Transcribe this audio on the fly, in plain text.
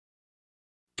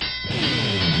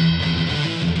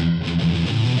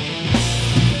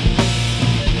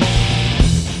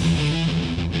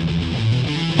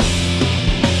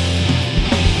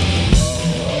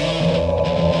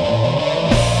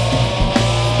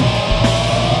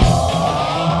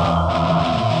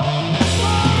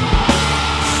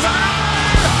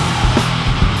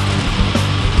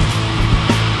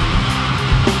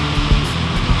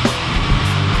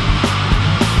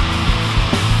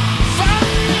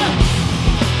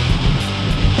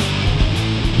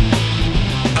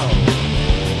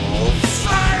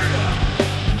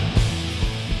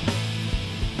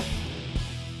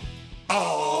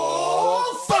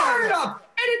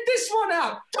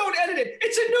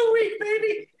new week,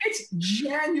 baby. It's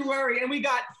January, and we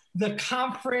got the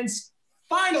conference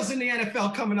finals in the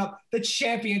NFL coming up, the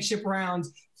championship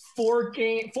rounds. 4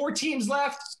 teams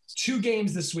left, 2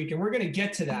 games this week, and we're going to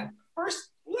get to that. First,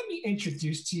 let me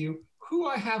introduce to you who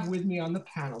I have with me on the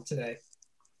panel today.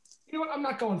 You know what? I'm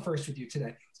not going first with you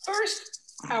today. First,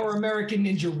 our American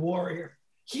Ninja Warrior.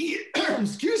 He,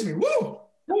 excuse me, woo!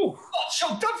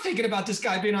 Choked up thinking about this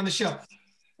guy being on the show.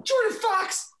 Jordan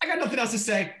Fox, I got nothing else to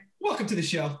say. Welcome to the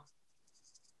show.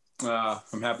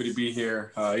 I'm happy to be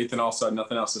here. Ethan also had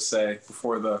nothing else to say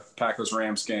before the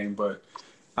Packers-Rams game, but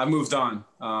I moved on,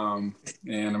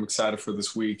 and I'm excited for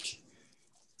this week.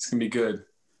 It's going to be good.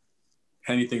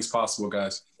 Anything's possible,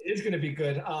 guys. It is going to be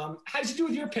good. How did you do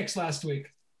with your picks last week?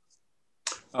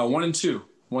 1 and 2.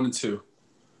 1 and 2.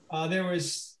 There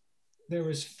was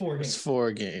 4 games.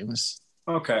 4 games.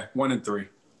 Okay, 1 and 3.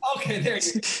 Okay, there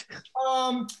you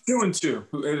go. 2 and 2.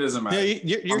 It doesn't matter.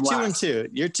 Yeah, you're 2 and 2.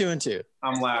 You're 2 and 2.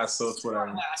 I'm last, so it's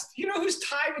whatever. You know who's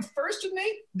tied with first with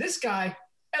me? This guy,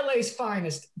 LA's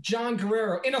finest, John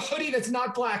Guerrero, in a hoodie that's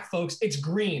not black, folks. It's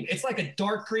green. It's like a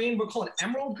dark green. We'll call it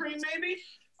emerald green, maybe.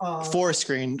 Forest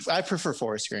green. I prefer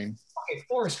forest green. Okay,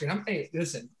 forest green. Hey,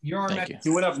 listen, You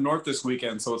went up north this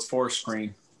weekend, so it's forest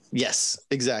green. Yes,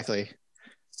 exactly.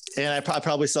 And I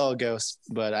probably saw a ghost,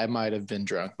 but I might have been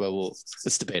drunk. But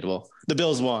it's debatable. The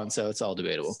Bills won, so it's all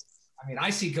debatable. I mean, I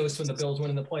see ghosts when the Bills win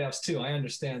in the playoffs too. I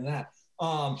understand that.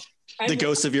 The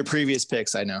ghost of your previous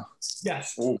picks, I know.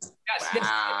 Yes. Ooh. Yes.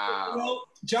 Wow. Well,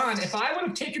 John, if I would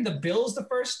have taken the Bills the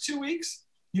first 2 weeks,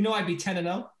 I'd be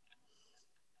 10-0.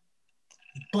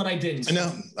 But I didn't.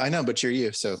 I know, but you're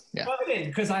you, so yeah. But I didn't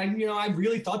because I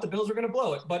really thought the Bills were going to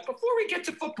blow it. But before we get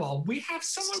to football, we have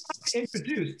someone to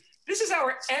introduce. This is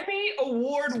our Emmy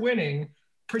Award-winning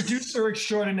producer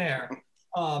extraordinaire.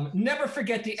 Never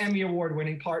forget the Emmy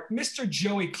Award-winning part, Mr.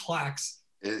 Joey Clax.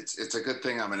 It's a good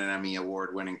thing I'm an Emmy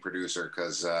Award-winning producer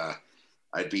because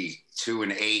I'd be 2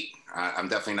 and 8. I'm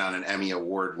definitely not an Emmy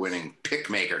Award-winning pick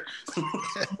maker.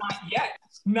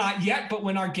 Not yet, but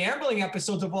when our gambling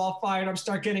episodes of All Fired Up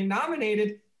start getting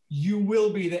nominated, you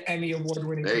will be the Emmy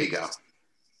Award-winning. There you go.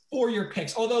 For your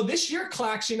picks. Although this year,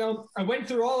 Clax, I went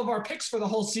through all of our picks for the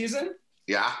whole season.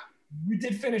 Yeah. You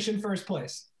did finish in first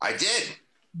place. I did.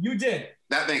 You did.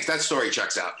 That story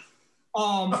checks out.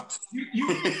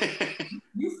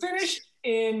 You finished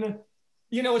in,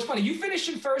 it's funny. You finished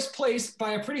in first place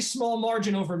by a pretty small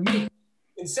margin over me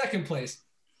in second place,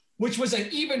 which was an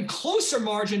even closer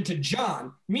margin to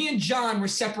John. Me and John were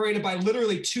separated by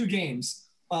literally 2 games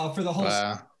for the whole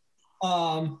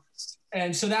season.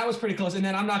 And so that was pretty close. And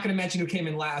then I'm not going to mention who came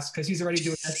in last because he's already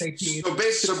doing SATs. So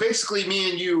basically, if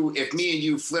me and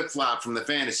you flip-flop from the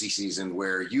fantasy season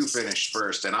where you finished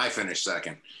first and I finished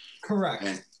second. Correct.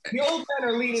 The old men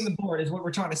are leading the board is what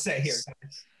we're trying to say here.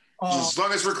 As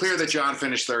long as we're clear that John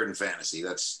finished third in fantasy.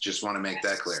 Just want to make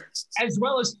that clear. As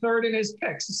well as third in his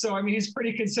picks. So, he's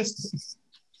pretty consistent.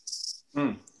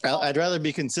 I'd rather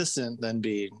be consistent than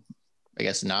be, I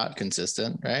guess, not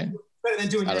consistent, right? Better than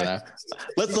doing I don't know.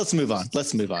 Let's move on.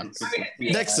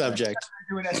 Next subject.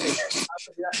 What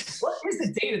is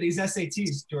the date of these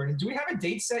SATs, Jordan? Do we have a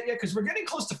date set yet? Because we're getting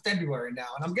close to February now,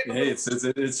 and I'm getting. Hey,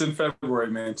 it's in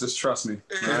February, man. Just trust me.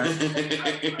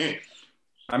 Right?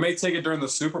 I may take it during the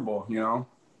Super Bowl.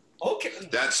 Okay.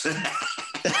 That's.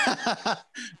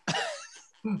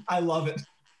 I love it.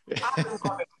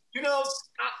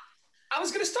 I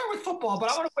was going to start with football,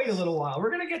 but I want to wait a little while. We're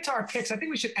going to get to our picks. I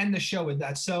think we should end the show with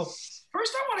that. So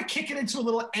first, I want to kick it into a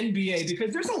little NBA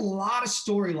because there's a lot of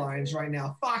storylines right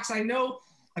now. Fox, I know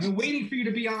I've been waiting for you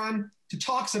to be on to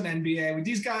talk some NBA with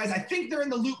these guys. I think they're in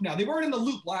the loop now. They weren't in the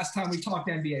loop last time we talked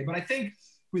NBA, but I think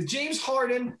with James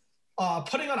Harden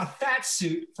putting on a fat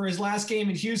suit for his last game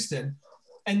in Houston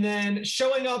and then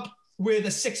showing up with a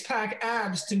 6-pack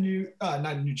abs to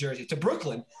not New Jersey, to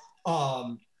Brooklyn.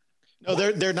 No,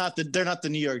 they're not the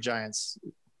New York Giants.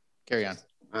 Carry on.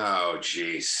 Oh,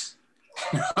 jeez.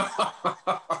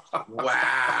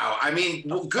 Wow.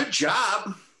 Good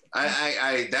job.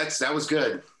 That was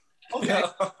good. Okay.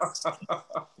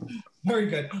 Very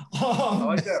good. I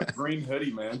like that green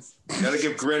hoodie, man. Gotta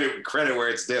give credit where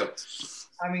it's due.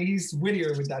 He's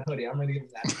wittier with that hoodie. I'm gonna give him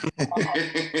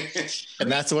that.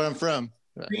 And that's where I'm from.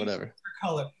 Whatever.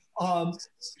 Color.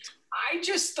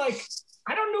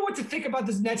 I don't know what to think about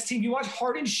this Nets team. You watch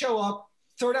Harden show up,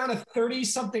 throw down a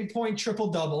 30-something point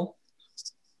triple-double,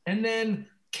 and then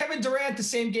Kevin Durant, the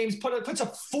same games, puts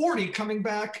up 40 coming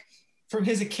back from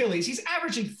his Achilles. He's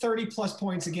averaging 30-plus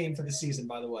points a game for the season,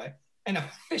 by the way, and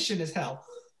efficient as hell.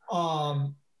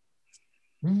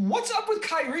 What's up with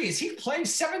Kyrie? Is he playing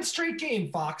 7th straight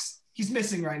game, Fox? He's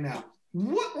missing right now.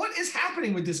 What is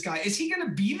happening with this guy? Is he going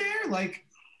to be there? Like,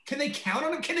 can they count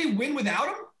on him? Can they win without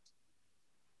him?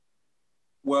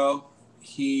 Well,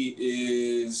 he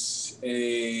is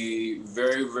a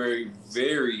very, very,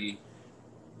 very,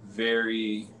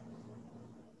 very,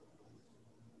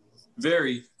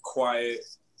 very quiet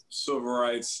civil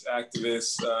rights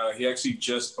activist. He actually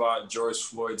just bought George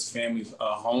Floyd's family's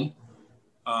home.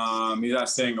 He's not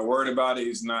saying a word about it.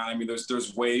 He's not. I mean,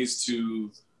 there's ways to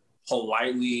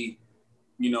politely,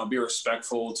 be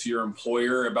respectful to your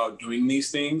employer about doing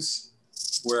these things.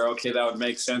 Where okay, that would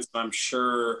make sense. I'm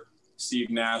sure Steve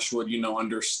Nash would,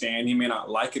 understand. He may not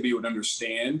like it, but he would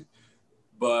understand.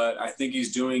 But I think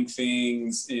he's doing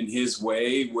things in his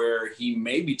way where he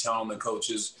may be telling the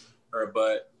coaches,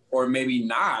 or maybe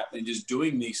not, and just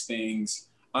doing these things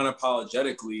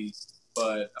unapologetically.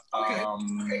 But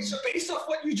okay. So based off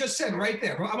what you just said right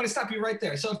there, I'm going to stop you right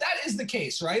there. So if that is the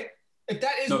case, right? If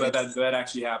that is that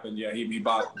actually happened. Yeah, he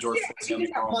bought George. He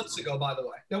did that months ago, by the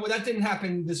way. No, that didn't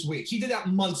happen this week. He did that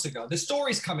months ago. The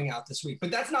story's coming out this week, but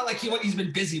that's not like he's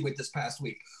been busy with this past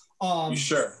week. You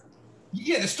sure?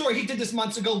 Yeah, the story, he did this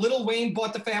months ago. Lil Wayne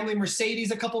bought the family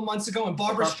Mercedes a couple months ago, and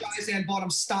Barbara Streisand bought him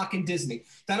stock in Disney.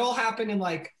 That all happened in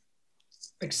like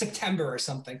September or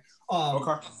something.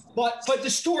 But the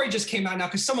story just came out now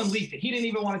because someone leaked it. He didn't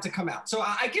even want it to come out. So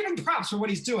I give him props for what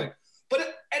he's doing.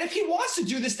 And if he wants to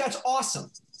do this, that's awesome.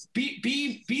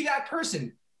 Be that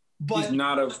person. But he's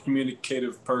not a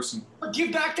communicative person.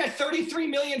 Give back that $33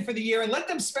 million for the year and let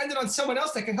them spend it on someone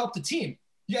else that can help the team.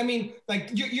 I mean, like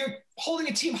you're holding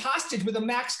a team hostage with a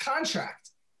max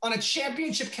contract on a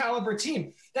championship caliber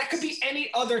team. That could be any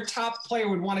other top player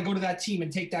would want to go to that team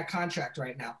and take that contract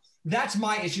right now. That's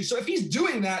my issue. So if he's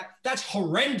doing that, that's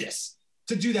horrendous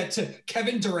to do that to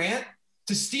Kevin Durant,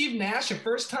 to Steve Nash, a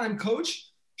first-time coach,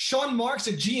 Sean Marks,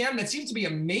 a GM that seems to be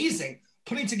amazing,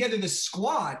 putting together this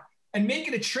squad and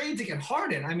making a trade to get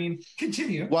Harden. I mean,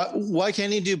 continue. Why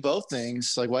can't he do both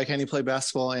things? Like, why can't he play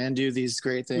basketball and do these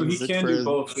great things? He can do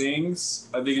both things.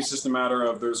 I think it's just a matter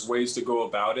of there's ways to go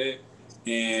about it.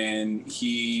 And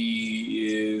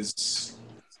he is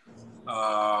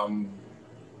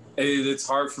it's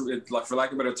hard for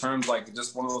lack of better terms, like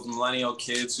just one of those millennial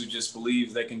kids who just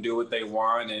believe they can do what they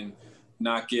want and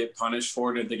not get punished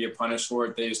for it. If they get punished for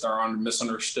it, they just are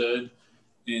misunderstood.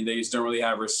 And they just don't really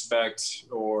have respect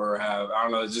or have, I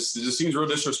don't know, it just seems real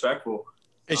disrespectful.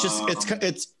 It's just,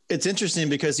 it's interesting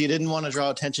because he didn't want to draw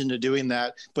attention to doing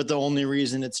that, but the only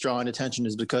reason it's drawing attention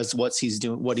is because what he's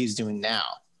doing now.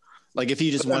 Like if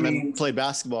he just wanted to play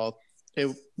basketball,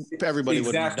 everybody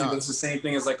would have done. Exactly, it's the same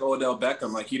thing as like Odell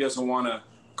Beckham. Like he doesn't want to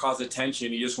cause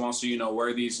attention. He just wants to,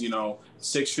 wear these,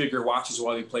 6-figure watches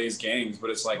while he plays games. But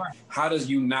it's like, right. How does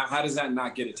that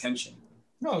not get attention?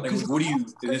 No, because what do you?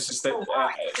 It's just that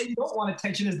you don't want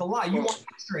attention is the lie. You want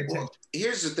extra attention. Well,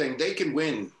 here's the thing: they can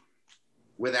win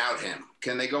without him.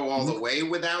 Can they go all the way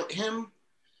without him?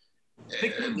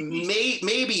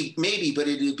 Maybe, but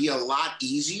it'd be a lot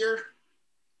easier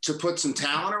to put some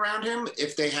talent around him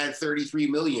if they had $33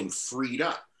 million freed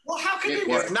up. Well, how can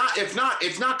they?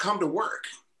 If not, come to work.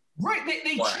 Right,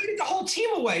 they traded the whole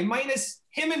team away, minus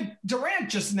him and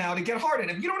Durant just now to get Harden.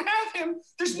 If you don't have him,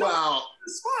 there's no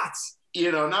spots.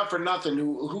 Not for nothing.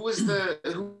 Who was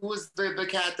the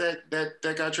cat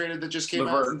that got traded that just came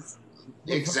out?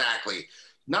 Exactly.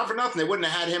 Not for nothing. They wouldn't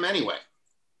have had him anyway.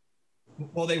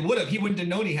 Well, they would have. He wouldn't have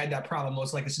known he had that problem.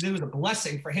 Most likely, so it was a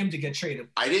blessing for him to get traded.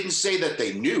 I didn't say that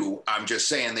they knew. I'm just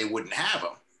saying they wouldn't have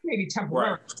him. Maybe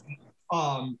temporarily.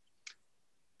 Right.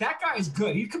 That guy is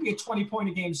good. He could be a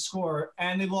 20-point-a-game scorer,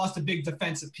 and they lost a big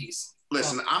defensive piece.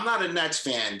 Listen, I'm not a Nets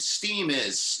fan. Steam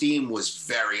was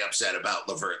very upset about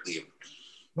LeVert leaving.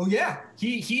 Well, yeah,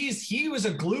 he was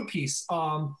a glue piece.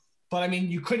 But I mean,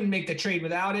 you couldn't make the trade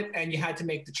without it, and you had to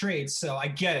make the trade. So I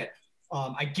get it.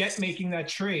 I get making that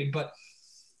trade, but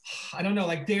I don't know.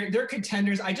 Like they're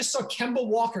contenders. I just saw Kemba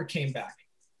Walker came back.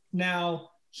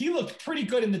 Now he looked pretty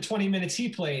good in the 20 minutes he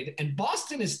played, and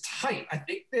Boston is tight. I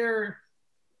think they're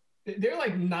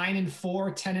like 9-4,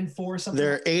 10-4, something.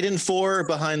 They're 8-4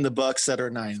 behind the Bucks that are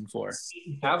 9-4.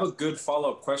 I have a good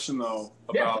follow-up question though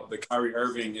about the Kyrie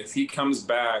Irving. If he comes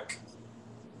back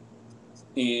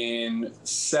in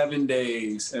 7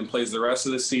 days and plays the rest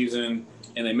of the season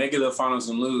and they make it to the finals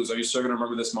and lose, are you still going to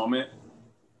remember this moment?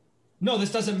 No,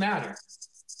 this doesn't matter.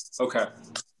 Okay.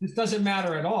 This doesn't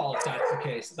matter at all if that's the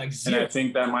case. Like zero. And I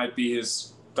think that might be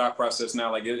his thought process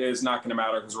now. Like it is not going to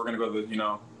matter because we're going to go to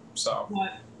the, so.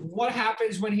 What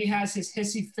happens when he has his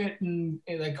hissy fit in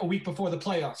like a week before the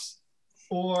playoffs?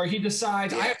 or he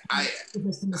decides I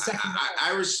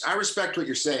respect what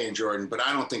you're saying, Jordan, but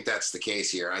I don't think that's the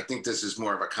case here. I think this is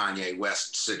more of a Kanye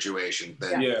West situation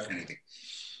than anything.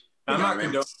 I'm not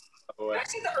condoning. I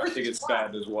think it's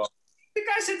bad as well. The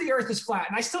guy said the earth is flat,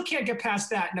 and I still can't get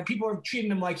past that. And people are treating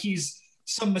him like he's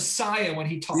some messiah when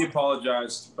he talks. He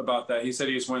apologized about that. He said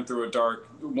he just went through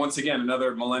once again,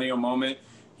 another millennial moment.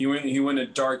 He went a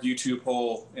dark YouTube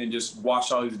hole and just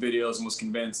watched all these videos and was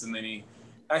convinced, and then he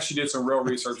actually did some real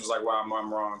research. Was like, wow,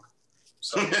 I'm wrong.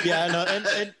 So yeah, no,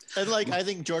 and like I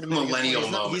think Jordan millennial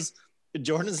moment.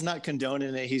 Jordan's not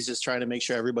condoning it. He's just trying to make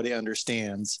sure everybody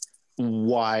understands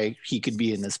why he could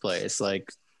be in this place.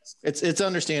 Like it's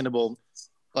understandable.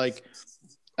 Like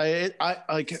I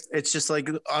like it's just like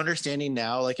understanding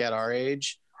now, like at our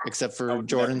age, except for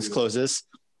Jordan's closest,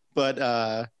 but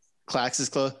Clax is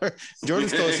close.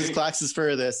 Jordan's closest, Clax is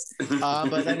furthest.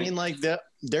 But I mean, like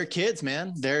they're kids,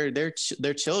 man. They're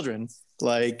children.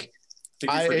 Like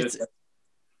it's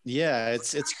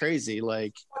crazy.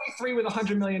 Like 23 with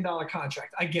 $100 million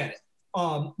contract. I get it.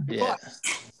 But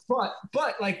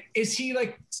like, is he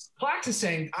like Clax is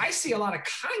saying? I see a lot of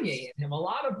Kanye in him. A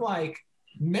lot of like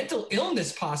mental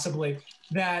illness, possibly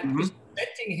that is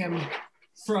preventing him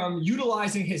from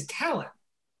utilizing his talent.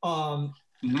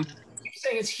 He's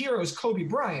saying his hero is Kobe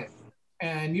Bryant.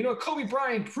 And, Kobe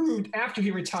Bryant proved after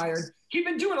he retired, he'd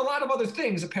been doing a lot of other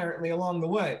things, apparently, along the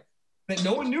way that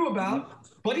no one knew about.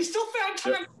 But he still found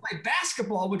time to play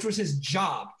basketball, which was his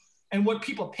job and what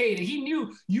people paid. And he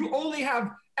knew you only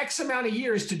have X amount of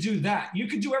years to do that. You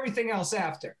could do everything else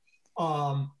after.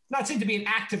 Not saying to be an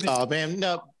activist. Oh, man,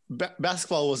 no.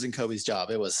 Basketball wasn't Kobe's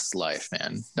job. It was his life,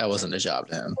 man. That wasn't a job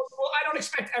to him. Well, I don't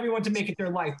expect everyone to make it their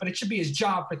life, but it should be his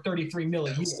job for 33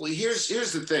 million. Well, here's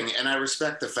the thing, and I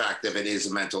respect the fact that it is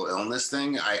a mental illness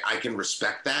thing. I can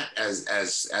respect that as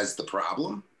the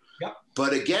problem. Yep.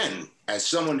 But again, as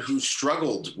someone who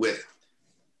struggled with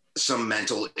some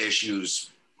mental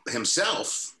issues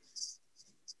himself,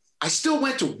 I still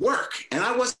went to work, and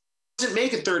I wasn't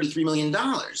making $33 million.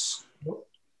 Nope.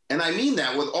 And I mean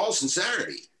that with all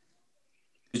sincerity.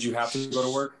 Did you have to go to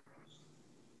work?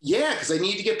 Yeah, because I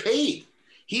need to get paid.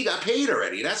 He got paid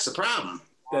already. That's the problem.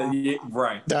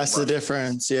 Right. That's the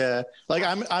difference. Yeah. Like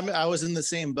I was in the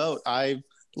same boat. I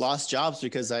lost jobs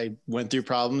because I went through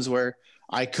problems where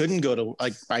I couldn't go to,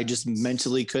 like, I just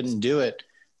mentally couldn't do it.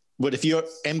 But if your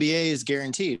MBA is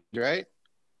guaranteed, right?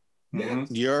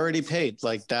 Mm-hmm. You're already paid.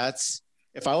 Like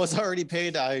if I was already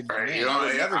paid, I would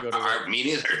never go to work. Me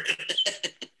neither.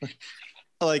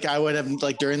 Like I would have,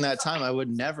 like during that time, I would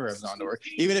never have gone to work,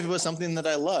 even if it was something that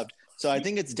I loved. So I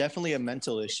think it's definitely a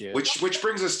mental issue. Which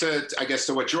brings us to, I guess,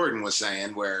 to what Jordan was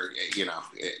saying, where, it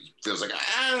feels like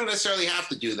I don't necessarily have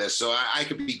to do this, so I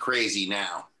could be crazy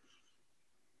now.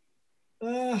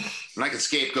 And I can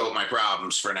scapegoat my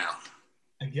problems for now.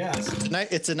 I guess.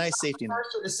 It's a nice safety net.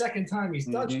 First or the second time he's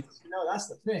done it. That's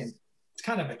the thing. It's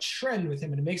kind of a trend with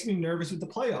him, and it makes me nervous with the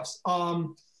playoffs.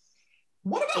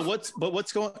 What about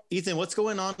what's going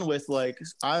on with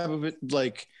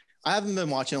I haven't been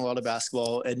watching a lot of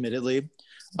basketball, admittedly.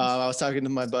 I was talking to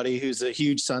my buddy who's a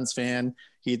huge Suns fan.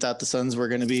 He thought the Suns were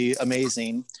going to be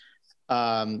amazing.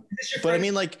 But I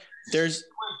mean, like, there's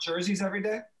jerseys every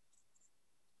day.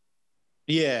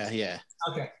 Yeah.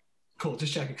 Okay, cool.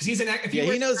 Just checking because he's an active. Yeah,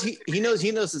 he knows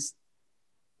this.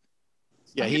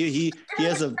 Yeah, he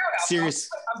has a serious.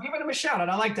 I'm giving him a shout out.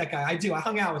 I like that guy. I do. I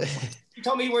hung out with him. He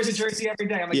told me he wears a jersey every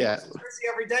day. I'm like, yeah, jersey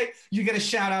every day. You get a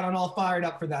shout out. I'm all fired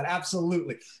up for that.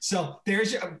 Absolutely. So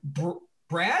there's your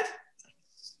Brad.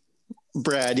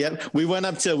 Yep. We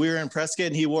were in Prescott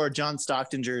and he wore a John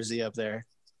Stockton jersey up there.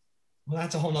 Well,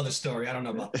 that's a whole nother story. I don't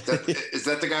know about that. Is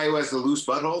that the guy who has the loose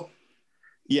butthole?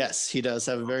 Yes, he does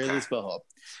have a very loose butthole.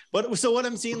 But so what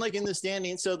I'm seeing, like, in the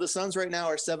standings, so the Suns right now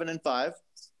are 7-5.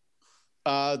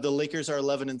 The Lakers are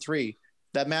 11-3.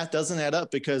 That math doesn't add up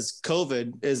because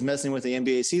COVID is messing with the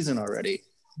NBA season already.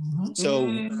 Mm-hmm.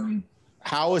 So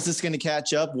how is this going to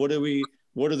catch up? What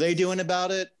are they doing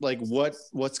about it? Like,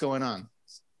 what's going on?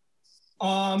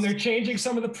 They're changing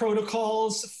some of the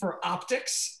protocols for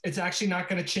optics. It's actually not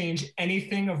going to change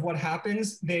anything of what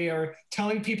happens. They are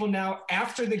telling people now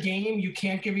after the game, you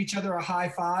can't give each other a high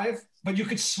five, but you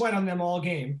could sweat on them all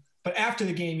game. But after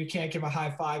the game, you can't give a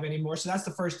high five anymore. So that's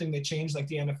the first thing they changed, like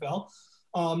the NFL.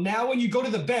 Now, when you go to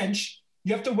the bench,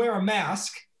 you have to wear a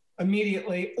mask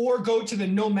immediately or go to the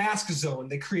no mask zone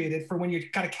they created for when you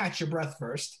got to catch your breath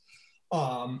first,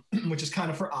 which is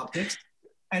kind of for optics.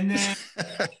 And then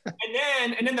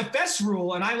the best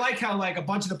rule, and I like how like a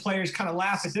bunch of the players kind of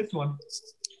laugh at this one,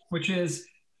 which is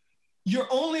you're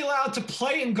only allowed to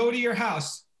play and go to your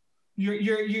house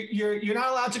You're not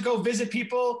allowed to go visit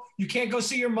people. You can't go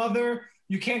see your mother.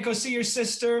 You can't go see your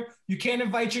sister. You can't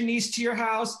invite your niece to your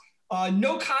house.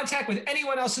 No contact with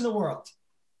anyone else in the world.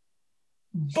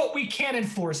 But we can't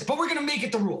enforce it. But we're going to make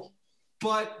it the rule.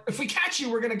 But if we catch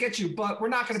you, we're going to get you. But we're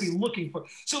not going to be looking for.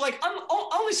 So like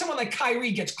only someone like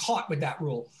Kyrie gets caught with that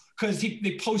rule because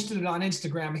they posted it on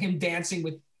Instagram, him dancing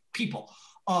with people.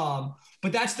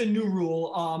 But that's the new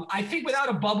rule. I think without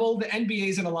a bubble, the NBA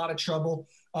is in a lot of trouble.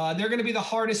 They're going to be the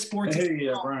hardest sport.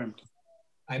 Rhymed.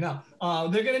 I know.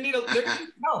 They're going to need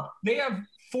help. They have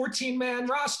 14-man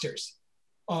rosters.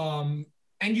 And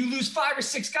you lose 5 or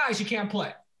 6 guys, you can't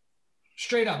play.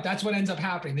 Straight up. That's what ends up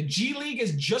happening. The G League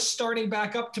is just starting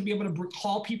back up to be able to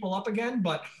call people up again.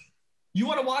 But you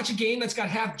want to watch a game that's got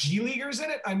half G Leaguers in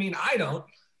it? I mean, I don't.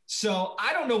 So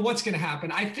I don't know what's going to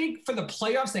happen. I think for the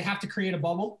playoffs, they have to create a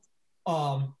bubble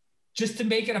just to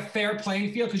make it a fair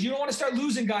playing field because you don't want to start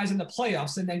losing guys in the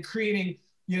playoffs and then creating,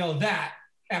 that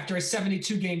after a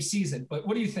 72-game season. But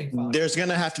what do you think, Bob? There's going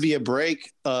to have to be a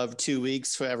break of 2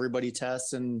 weeks for everybody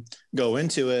tests and go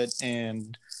into it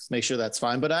and make sure that's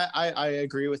fine. But I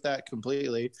agree with that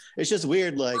completely. It's just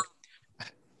weird. Like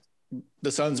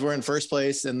the Suns were in first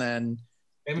place and then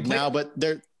now, but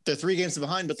they're 3 games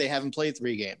behind, but they haven't played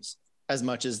 3 games as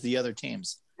much as the other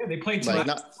teams. Yeah, they played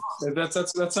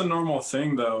That's a normal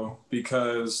thing though,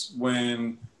 because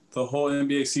when the whole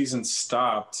NBA season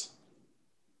stopped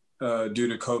due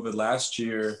to COVID last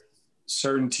year,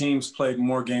 certain teams played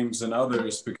more games than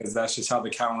others because that's just how the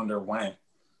calendar went.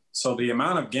 So the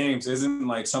amount of games isn't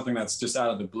like something that's just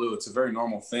out of the blue. It's a very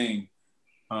normal thing.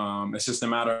 It's just a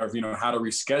matter of, how to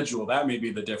reschedule. That may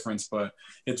be the difference, but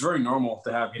it's very normal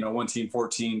to have, one team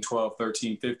 14, 12,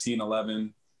 13, 15,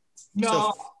 11. No,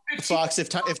 so, Fox, if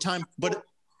time, but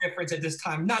difference at this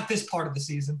time, not this part of the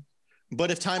season.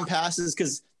 But if time passes,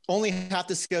 because only half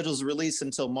the schedule is released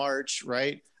until March,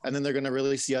 right? And then they're going to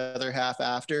release the other half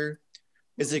after.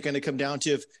 Is it going to come down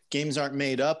to if games aren't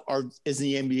made up, or is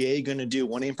the NBA going to do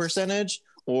winning percentage,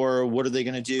 or what are they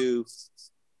going to do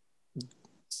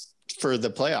for the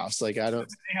playoffs? Like, They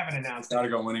haven't announced. Got to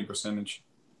go winning percentage.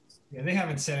 Yeah, they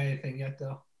haven't said anything yet,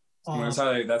 though. That's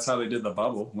how they did the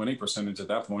bubble, winning percentage at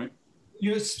that point.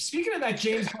 Speaking of that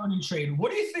James Harden trade,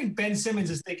 what do you think Ben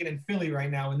Simmons is thinking in Philly right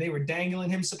now when they were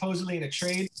dangling him supposedly in a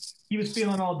trade? He was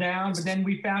feeling all down, but then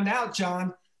we found out,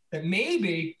 John, that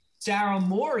maybe Daryl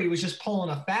Morey was just pulling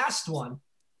a fast one,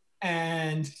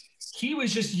 and he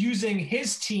was just using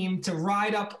his team to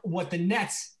ride up what the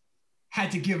Nets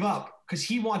had to give up because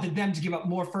he wanted them to give up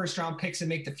more first-round picks and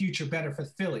make the future better for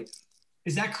Philly.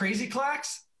 Is that crazy,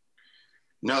 Clax?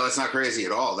 No, that's not crazy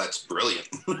at all. That's brilliant.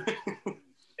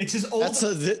 It's his old.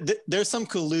 There's some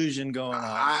collusion going on.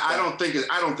 I don't think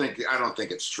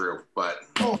it's true, but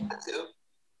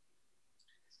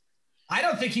I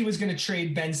don't think he was going to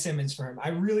trade Ben Simmons for him. I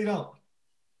really don't.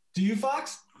 Do you,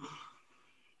 Fox?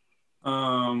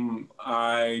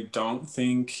 I don't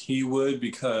think he would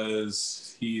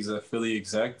because he's a Philly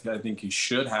exec. I think he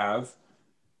should have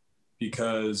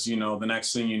because, the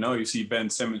next thing you see Ben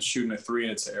Simmons shooting a 3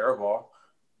 and it's an air ball.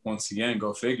 Once again,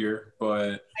 go figure.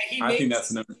 But I think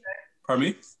that's pardon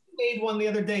me? He made one the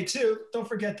other day too. Don't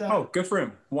forget that. Oh, good for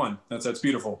him. 1. That's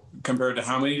beautiful. Compared to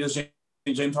how many does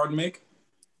James Harden make?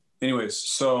 Anyways,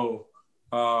 so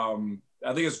I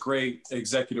think it's great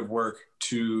executive work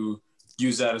to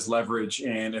use that as leverage.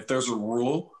 And if there's a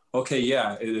rule, okay,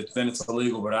 yeah, then it's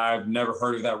illegal. But I've never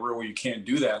heard of that rule where you can't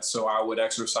do that. So I would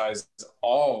exercise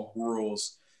all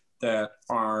rules that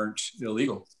aren't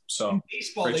illegal. So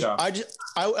baseball, great job.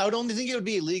 I would only think it would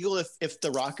be illegal if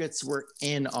the Rockets were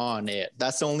in on it.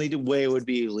 That's the only way it would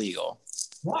be illegal.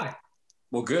 Why?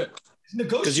 Well, good.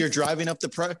 Because you're driving up the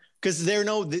price. Because they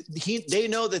know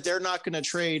that they're not going to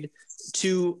trade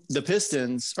to the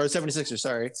Pistons or 76ers,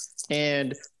 sorry,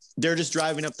 and they're just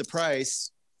driving up the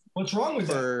price. What's wrong with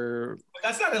that?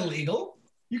 That's not illegal.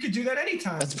 You could do that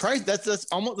anytime. That's price. That's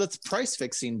price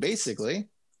fixing, basically.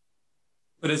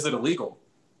 But is it illegal?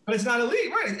 But it's not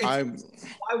illegal, right?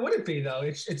 Why would it be though?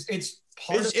 It's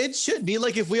part of it should be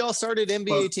like if we all started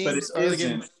NBA teams. But it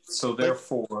isn't. So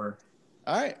therefore,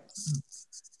 all right,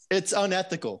 it's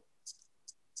unethical.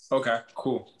 Okay,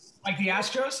 cool. Like the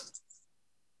Astros?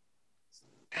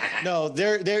 No,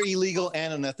 they're illegal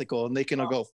and unethical, and they can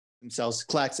go themselves.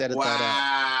 Clax, edit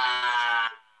that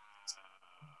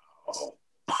out.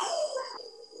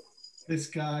 This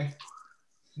guy.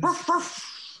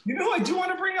 You know who I do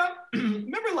want to bring up?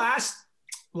 Remember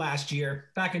last year,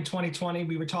 back in 2020,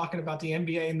 we were talking about the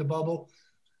NBA and the bubble,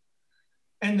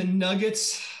 and the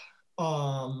Nuggets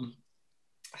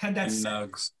had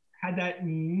that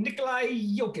Nikolai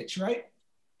Jokic, right?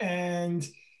 And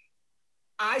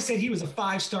I said he was a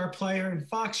 5-star player, and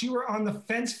Fox, you were on the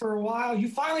fence for a while. You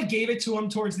finally gave it to him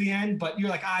towards the end, but you're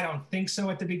like, I don't think so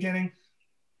at the beginning.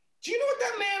 Do you know what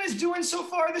that man is doing so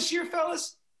far this year,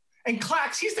 fellas? And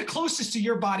Clax, he's the closest to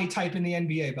your body type in the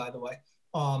NBA, by the way.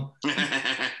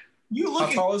 You look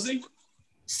How tall is he?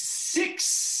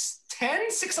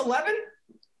 6'10", 6'11".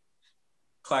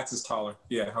 Clax is taller.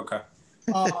 Yeah, okay.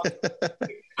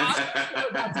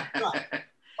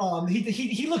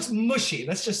 He looks mushy.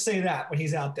 Let's just say that when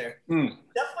he's out there.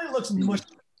 Definitely looks mushy.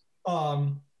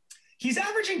 He's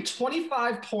averaging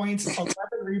 25 points, 11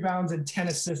 rebounds, and 10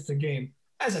 assists a game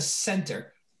as a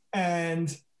center.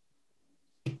 And,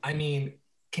 I mean,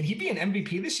 can he be an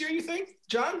MVP this year, you think,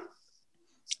 John?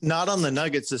 Not on the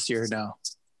Nuggets this year, no.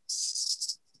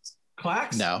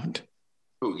 Clax? No.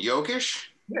 Who, Jokic?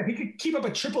 Yeah, he could keep up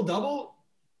a triple-double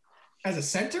as a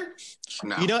center?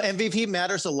 No. You know, MVP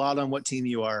matters a lot on what team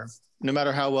you are, no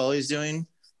matter how well he's doing.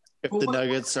 If the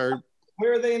Nuggets are...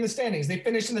 Where are they in the standings? They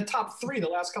finished in the top 3 the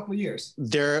last couple of years.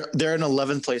 They're in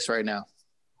 11th place right now.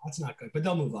 That's not good, but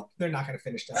they'll move up. They're not going to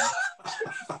finish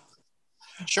that.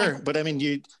 Sure, but I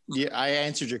mean, I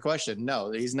answered your question.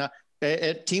 No, he's not.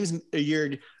 Teams,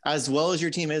 as well as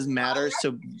your team is, matters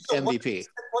to MVP.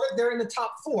 What if they're in the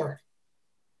top 4?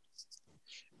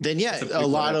 Then yeah, a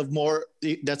lot of more.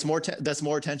 That's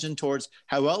more attention towards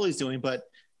how well he's doing. But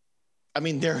I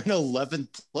mean, they're in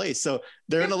 11th place, so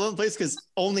they're in 11th place because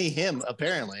only him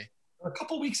apparently. We're a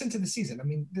couple weeks into the season. I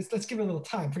mean, let's give it a little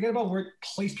time. Forget about where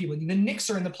place people. The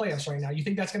Knicks are in the playoffs right now. You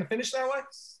think that's going to finish that way?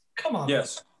 Come on.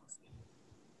 Yes.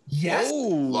 Yes.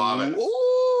 Love it.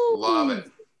 Ooh. Love it.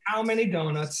 How many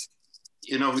donuts?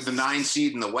 You know who the 9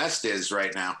 seed in the West is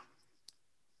right now?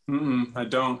 I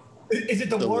don't. Is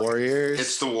it the Warriors?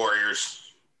 It's the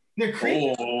Warriors. They're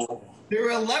crazy. Oh. They were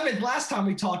 11th last time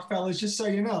we talked, fellas. Just so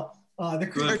you know,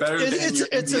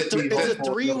 It's a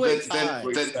three-way tie.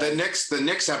 The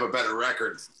Knicks have a better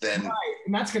record than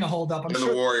and that's going to hold up. I'm the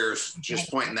sure. Warriors. Just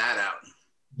pointing that out.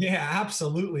 Yeah,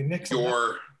 absolutely. Knicks.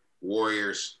 Your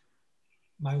Warriors.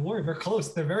 My Warriors. They're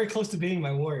close. They're very close to being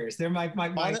my Warriors. They're my. I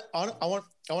want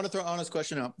to throw an honest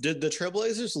question out. Did the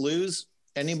Trailblazers lose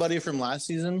anybody from last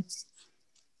season?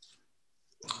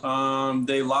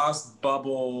 They lost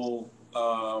Bubble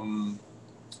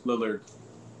Lillard.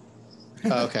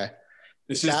 Oh, okay.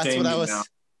 It's just That's what I Damian was. now.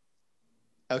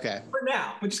 Okay. For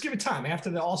now, but just give it time after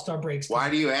the All-Star breaks. Why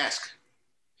do you ask?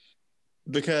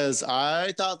 Because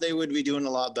I thought they would be doing a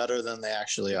lot better than they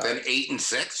actually are. Then 8 and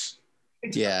 6.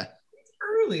 Yeah. It's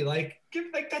early.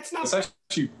 That's not. That's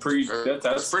actually pretty.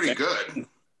 That's pretty good.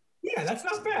 Yeah, that's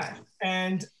not bad.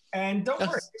 And don't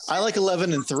worry. I like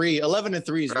 11 and 3. 11 and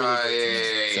 3 is really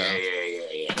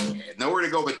good. Yeah. Nowhere to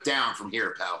go but down from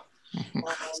here, pal.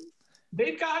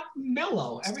 They've got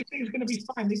Melo. Everything's going to be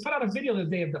fine. They put out a video the other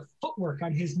day of the footwork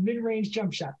on his mid-range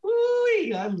jump shot.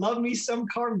 Ooh, I love me some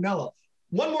Carmelo.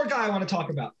 One more guy I want to talk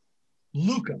about.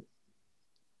 Luka.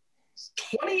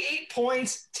 28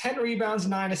 points, 10 rebounds,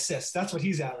 9 assists. That's what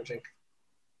he's averaging.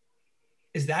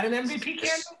 Is that an MVP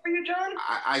candidate for you, John?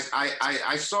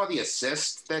 I saw the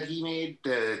assist that he made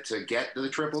to get the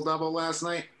triple-double last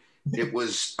night. It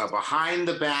was a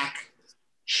behind-the-back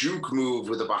juke move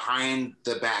with a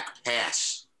behind-the-back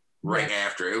pass right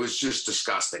after. It was just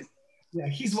disgusting. Yeah,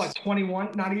 he's what,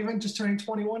 21? Not even? Just turning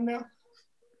 21 now?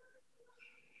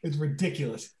 It's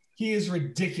ridiculous. He is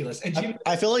ridiculous. And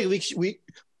I feel like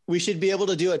we should be able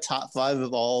to do a top 5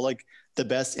 of all like the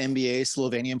best NBA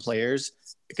Slovenian players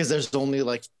because there's only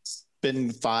like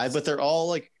been 5, but they're all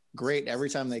like great every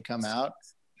time they come out.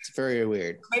 It's very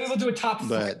weird. Maybe we'll do a top 5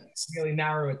 but really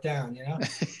narrow it down, you know?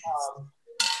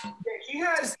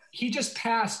 He just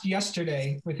passed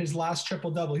yesterday with his last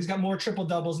triple-double. He's got more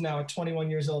triple-doubles now at 21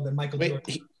 years old than Michael Jordan.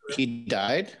 He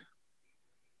died?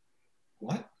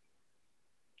 What?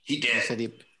 He did. You said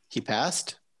he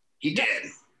passed? He did.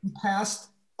 He passed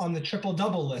on the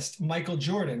triple-double list, Michael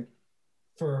Jordan,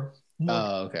 for more.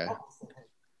 Oh, okay.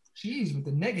 Jeez, with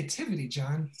the negativity,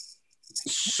 John.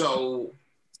 So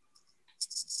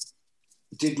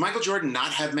did Michael Jordan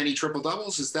not have many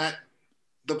triple-doubles? Is that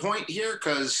the point here?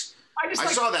 Because I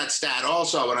saw that stat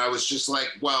also, and I was just like,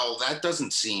 well, that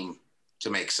doesn't seem to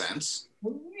make sense.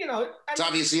 You know, it's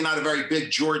obviously not a very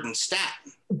big Jordan stat.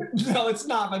 No, it's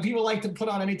not. But people like to put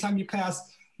on anytime you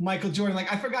pass Michael Jordan.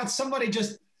 Like, I forgot somebody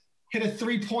just hit a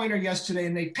 3-pointer yesterday,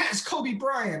 and they passed Kobe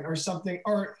Bryant or something,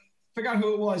 or forgot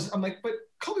who it was. I'm like, but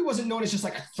Kobe wasn't known as just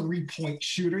like a 3-point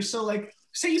shooter. So, like,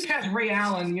 say you pass Ray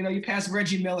Allen, you know, you pass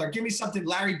Reggie Miller, give me something,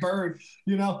 Larry Bird,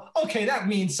 you know, okay, that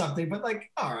means something, but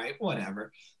like, all right,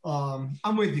 whatever.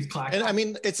 I'm with you, Clark. And I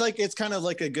mean, it's kind of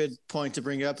like a good point to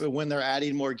bring up when they're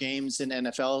adding more games in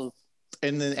NFL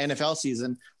in the NFL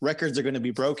season, records are going to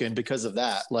be broken because of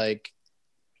that. Like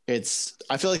I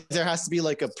feel like there has to be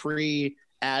like a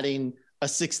adding a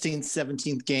 16th,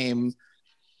 17th game,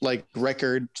 like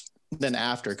record than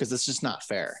after, because it's just not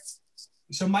fair.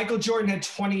 So Michael Jordan had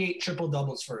 28 triple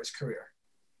doubles for his career.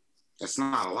 That's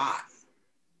not a lot.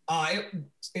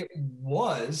 It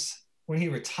was when he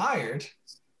retired.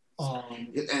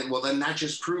 Then that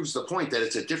just proves the point that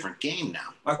it's a different game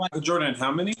now. Michael Jordan,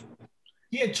 how many?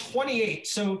 He had 28.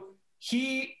 So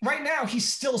right now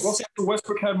he's still. Russell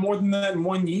Westbrook had more than that in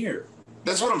 1 year.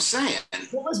 That's what I'm saying.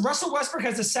 Russell Westbrook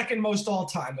has the second most all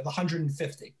time with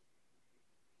 150.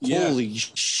 Yeah. Holy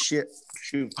shit!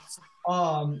 Shoot.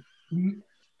 And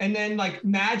then like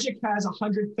Magic has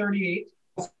 138.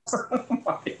 Oh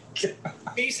my God.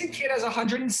 Jason Kidd has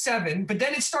 107, but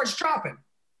then it starts dropping.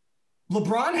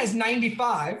 LeBron has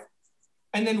 95,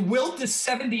 and then Wilt is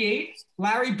 78.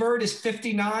 Larry Bird is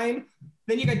 59.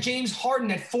 Then you got James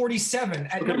Harden at 47.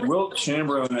 Wilt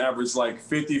Chamberlain averaged like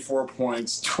 54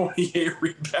 points, 28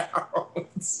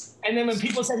 rebounds. And then when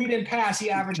people said he didn't pass, he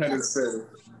averaged.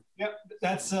 Yep,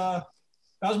 that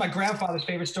was my grandfather's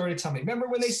favorite story to tell me. Remember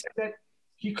when they said that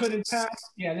he couldn't pass?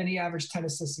 Yeah, then he averaged 10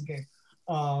 assists a game.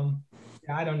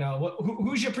 Yeah, I don't know.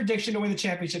 Who's your prediction to win the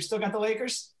championship? Still got the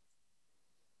Lakers?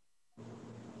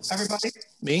 Everybody?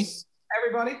 Me?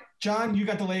 Everybody? John, you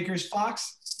got the Lakers.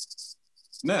 Fox?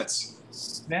 Nets.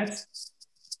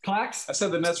 Clax? I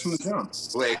said the Nets from the jump.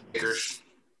 Lakers.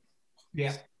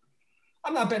 Yeah.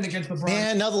 I'm not betting against LeBron.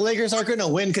 Man, now the Lakers aren't going to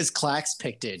win because Clax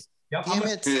picked it. Yep, Damn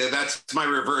it. Yeah, that's my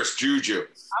reverse juju.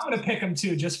 I'm going to pick him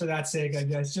too, just for that sake, I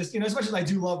guess. Just, as much as I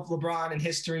do love LeBron and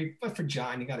history, but for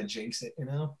John, you got to jinx it,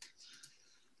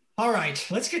 All right,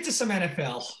 let's get to some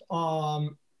NFL.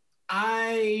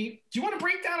 Do you want to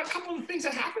break down a couple of the things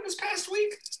that happened this past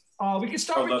week? We can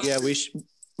start with. Yeah,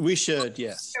 we should,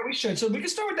 yes. Yeah, we should. So we can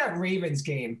start with that Ravens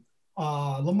game.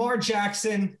 Lamar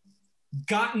Jackson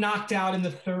got knocked out in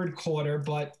the third quarter,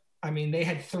 but they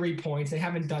had 3 points. They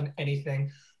haven't done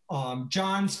anything.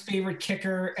 John's favorite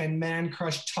kicker and man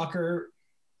crush Tucker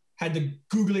had the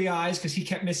googly eyes because he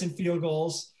kept missing field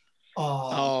goals.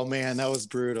 Oh man, that was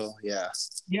brutal. Yeah.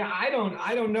 Yeah, I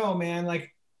don't know, man.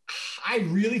 Like, I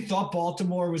really thought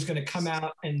Baltimore was going to come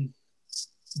out and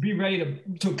be ready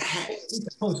to the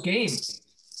post game.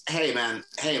 Hey man,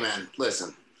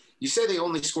 listen. You say they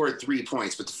only scored 3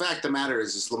 points, but the fact of the matter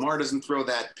is Lamar doesn't throw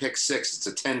that pick six. It's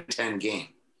a 10-10 game.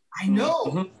 I know.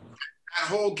 Mm-hmm. That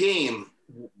whole game,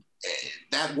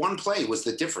 that one play was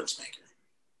the difference maker.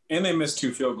 And they missed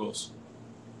 2 field goals.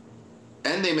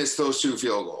 And they missed those 2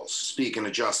 field goals. Speaking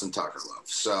of Justin Tucker love,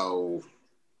 so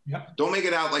yep. Don't make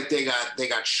it out like they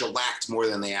got shellacked more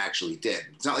than they actually did.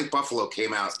 It's not like Buffalo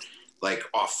came out like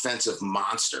offensive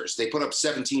monsters. They put up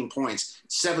 17 points.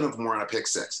 7 of them were on a pick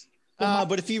six.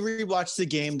 But if you rewatch the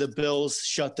game, the Bills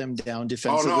shut them down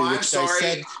defensively. Oh no, I'm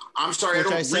sorry. I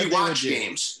don't rewatch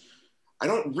games. I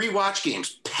don't rewatch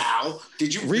games, pal.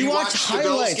 Did you rewatch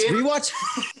highlights? the Bills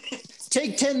game?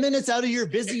 Take 10 minutes out of your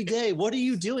busy day. What are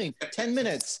you doing? 10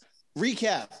 minutes.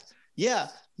 Recap. Yeah,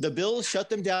 the Bills shut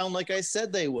them down like I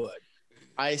said they would.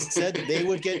 I said they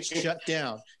would get shut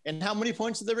down. And how many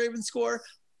points did the Ravens score?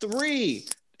 3.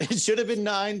 It should have been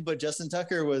 9, but Justin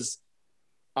Tucker was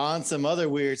on some other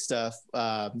weird stuff.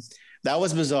 That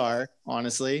was bizarre,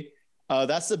 honestly.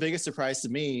 That's the biggest surprise to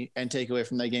me and takeaway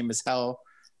from that game is how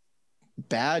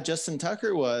bad Justin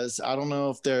Tucker was. I don't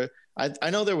know if I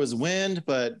know there was wind,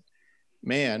 but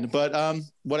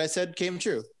what I said came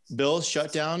true. Bills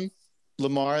shut down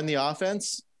Lamar in the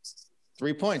offense.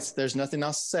 3 points. There's nothing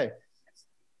else to say.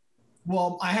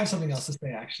 Well, I have something else to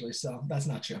say actually, so that's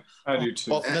not true. I do too.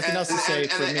 Well, nothing else to say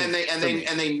for me.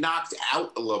 And they knocked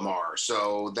out Lamar,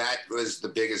 so that was the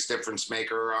biggest difference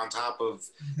maker. On top of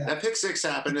that, pick six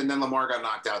happened, and then Lamar got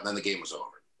knocked out, and then the game was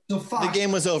over. So Fox, the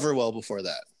game was over well before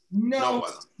that. No,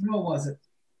 it wasn't.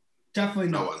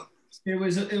 Definitely not. No, it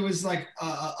wasn't. It was like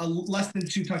a less than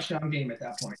 2 touchdown game at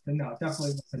that point. So no, it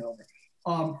definitely wasn't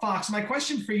over. Fox, my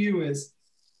question for you is: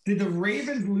 did the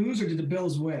Ravens lose or did the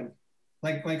Bills win?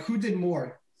 Like who did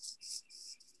more?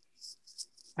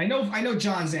 I know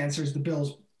John's answer is the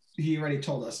Bills. He already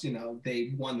told us,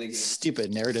 they won the game.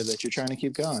 Stupid narrative that you're trying to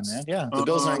keep going, man. Yeah, the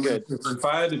Bills aren't good. If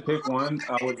I had to pick one,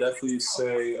 I would definitely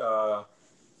say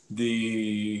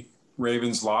the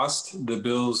Ravens lost. The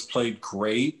Bills played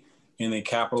great, and they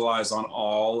capitalized on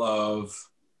all of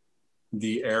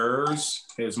the errors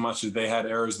as much as they had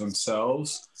errors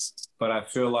themselves. But I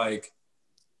feel like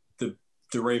the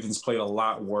Ravens played a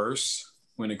lot worse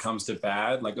when it comes to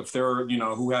bad. Like if there were,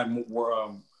 who had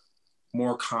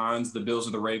more cons, the Bills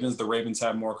or the Ravens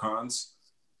had more cons.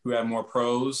 Who had more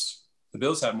pros? The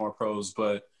Bills had more pros,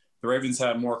 but the Ravens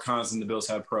had more cons than the Bills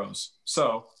had pros.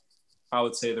 So I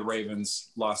would say the Ravens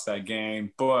lost that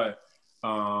game. But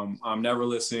I'm never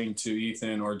listening to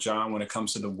Ethan or John when it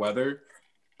comes to the weather.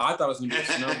 I thought it was going to be a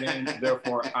snow game.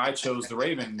 Therefore, I chose the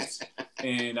Ravens.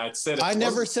 And I said I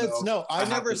never said snow. I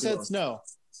never said snow.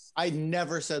 I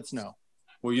never said snow.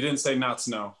 Well, you didn't say not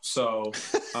snow. So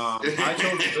I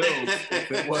chose the Bills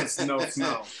if it was snow. What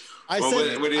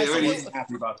wasn't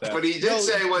happy about that. What he did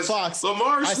say was, Fox,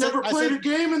 Lamar's never played a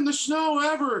game in the snow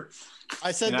ever.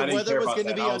 I said the weather was going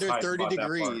to be under 30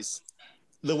 degrees.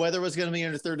 The weather was going to be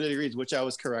under 30 degrees, which I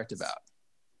was correct about.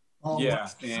 Yeah,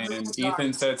 and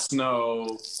Ethan said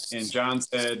snow, and John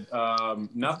said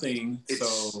nothing.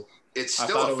 It's I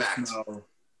still thought a it was fact. snow.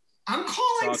 I'm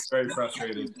calling. So I was very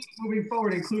frustrated. Moving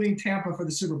forward, including Tampa for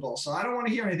the Super Bowl. So I don't want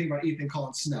to hear anything about Ethan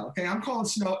calling snow. Okay, I'm calling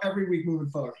snow every week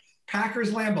moving forward.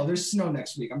 Packers, Lambeau, there's snow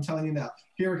next week. I'm telling you now.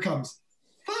 Here it comes.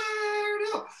 Fired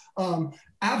up.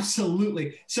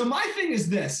 Absolutely. So my thing is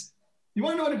this. You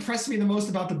want to know what impressed me the most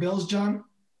about the Bills, John?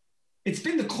 It's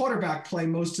been the quarterback play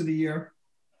most of the year.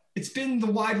 It's been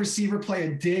the wide receiver play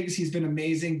of Diggs. He's been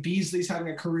amazing. Beasley's having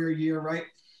a career year, right?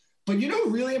 But you know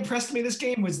who really impressed me this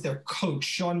game was their coach,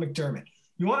 Sean McDermott.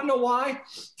 You want to know why?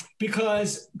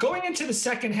 Because going into the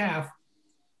second half,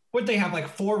 what they have, like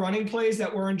 4 running plays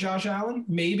that were in Josh Allen?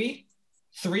 Maybe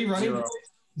 3 running plays?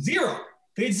 0.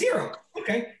 They had 0.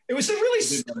 Okay. It was a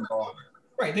really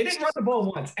right. They didn't run the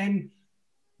ball once. And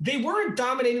they weren't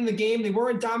dominating the game. They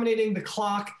weren't dominating the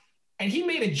clock. And he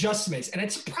made adjustments. And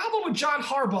it's a problem with John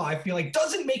Harbaugh, I feel like,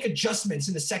 doesn't make adjustments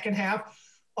in the second half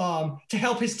to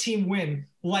help his team win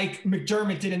like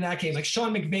McDermott did in that game, like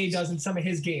Sean McVay does in some of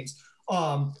his games.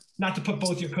 Not to put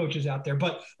both your coaches out there,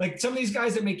 but like some of these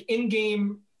guys that make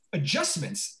in-game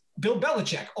adjustments, Bill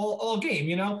Belichick, all game,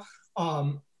 you know?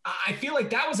 I feel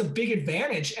like that was a big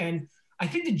advantage. And I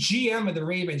think the GM of the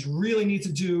Ravens really needs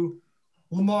to do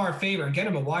Lamar a favor and get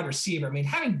him a wide receiver. I mean,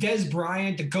 having Dez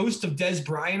Bryant, the ghost of Dez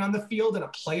Bryant on the field in a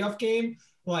playoff game,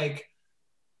 like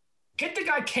get the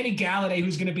guy Kenny Galladay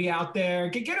who's going to be out there.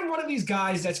 Get him one of these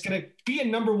guys that's going to be a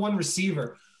number 1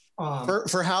 receiver.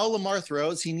 For how Lamar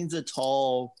throws, he needs a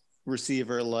tall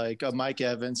receiver like a Mike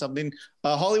Evans, something.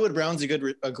 Hollywood Brown's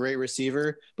a great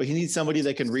receiver, but he needs somebody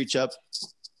that can reach up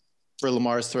for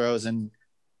Lamar's throws and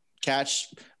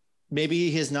catch.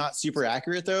 Maybe his not super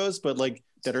accurate throws, but like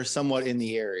that are somewhat in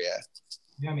the area.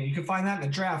 Yeah, I mean, you can find that in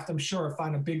the draft, I'm sure,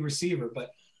 find a big receiver. But,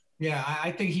 yeah,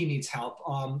 I think he needs help.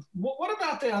 What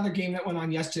about the other game that went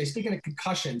on yesterday? Speaking of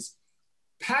concussions,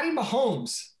 Patty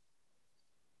Mahomes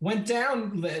went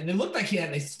down. It looked like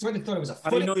they thought it was a foot.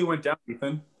 How do you know he went down,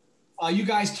 Ethan? You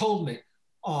guys told me.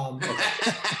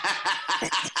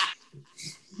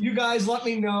 You guys let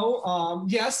me know.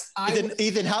 Yes.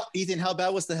 Ethan, how bad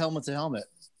was the helmet to helmet?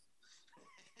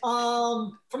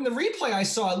 From the replay I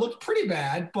saw, it looked pretty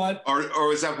bad, but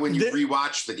or is that when you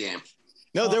rewatched the game?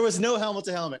 No, there was no helmet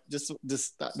to helmet. Just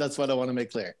that's what I want to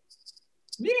make clear.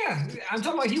 Yeah, I'm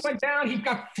talking about he went down. He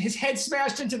got his head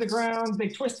smashed into the ground. They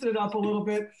twisted it up a little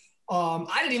bit. I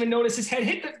didn't even notice his head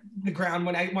hit the ground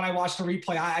when I watched the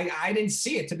replay. I didn't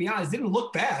see it, to be honest. It didn't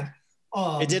look bad.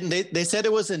 It didn't. They said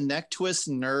it was a neck twist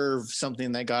nerve,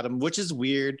 something that got him, which is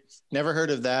weird. Never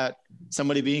heard of that.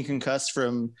 Somebody being concussed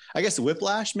from, I guess,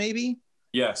 whiplash, maybe?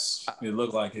 Yes, it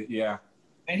looked like it, yeah.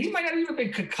 And he might not even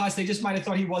been concussed. They just might have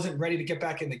thought he wasn't ready to get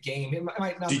back in the game. It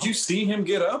might not. Did you see him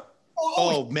get up?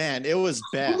 Oh man, it was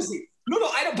bad. No,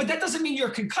 I don't. But that doesn't mean you're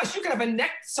concussed. You can have a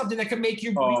neck, something that can make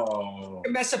you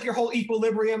mess up your whole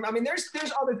equilibrium. I mean, there's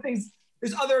other things.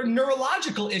 There's other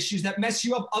neurological issues that mess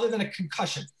you up other than a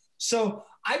concussion. So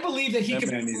I believe that he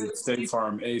that man needed State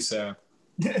Farm ASAP.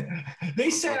 They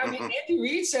said, I mean, Andy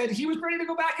Reid said he was ready to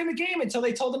go back in the game until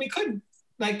they told him he couldn't.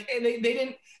 Like, and they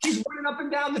didn't. He's running up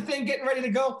and down the thing, getting ready to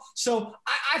go. So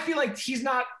I feel like he's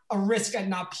not a risk at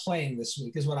not playing this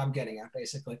week, is what I'm getting at,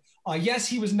 basically. Yes,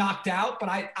 he was knocked out, but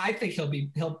I think he'll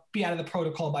be out of the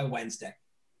protocol by Wednesday.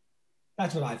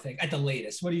 That's what I think, at the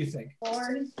latest. What do you think?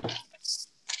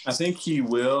 I think he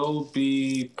will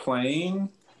be playing.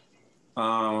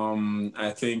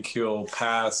 I think he'll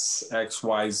pass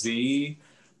XYZ,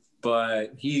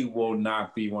 but he will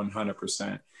not be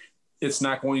 100%. It's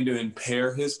not going to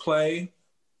impair his play,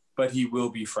 but he will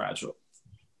be fragile.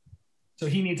 So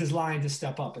he needs his line to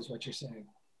step up, is what you're saying?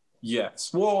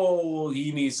 Yes. Well,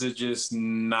 he needs to just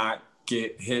not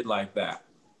get hit like that.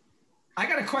 I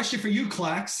got a question for you,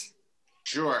 Clax.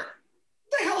 Sure.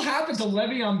 What the hell happened to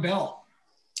Le'Veon Bell?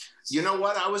 You know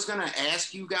what? I was going to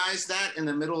ask you guys that in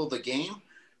the middle of the game,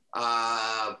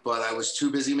 but I was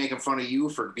too busy making fun of you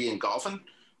for being golfing.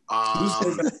 But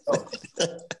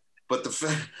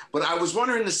I was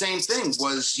wondering the same thing.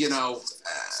 Was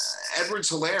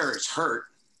Edwards-Helaire is hurt,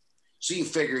 so you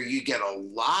figure you get a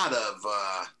lot of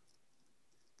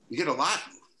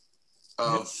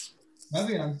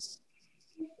Le'Veon.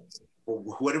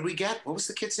 What did we get? What was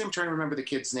the kid's name? I'm trying to remember the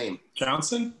kid's name.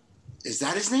 Johnson? Is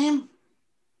that his name?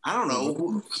 I don't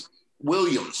know.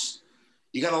 Williams.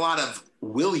 You got a lot of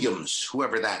Williams,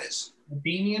 whoever that is.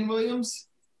 Damian Williams?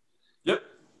 Yep.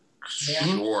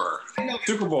 Sure.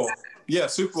 Super Bowl. Yeah,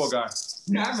 Super Bowl guy.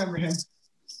 Yeah, I remember him.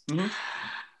 Mm-hmm.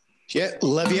 Yeah,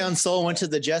 Le'Veon Sol went to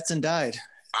the Jets and died.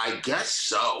 I guess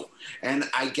so. And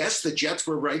I guess the Jets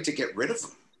were right to get rid of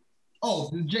him.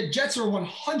 Oh, the Jets were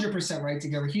 100% right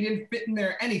together. He didn't fit in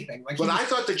there anything. But I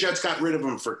thought the Jets got rid of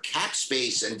him for cap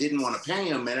space and didn't want to pay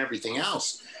him and everything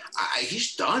else.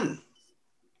 He's done.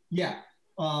 Yeah.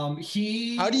 How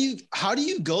do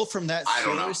you go from that? I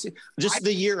don't know. Just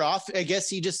the year off. I guess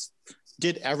he just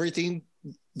did everything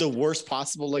the worst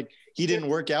possible. Like he didn't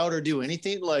work out or do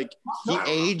anything. Like he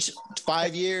aged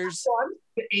 5 years.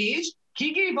 The age,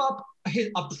 he gave up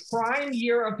a prime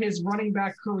year of his running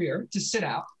back career to sit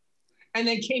out, and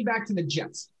then came back to the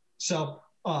Jets. So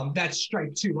that's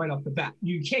strike two right off the bat.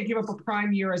 You can't give up a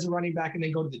prime year as a running back and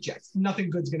then go to the Jets. Nothing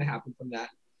good's going to happen from that.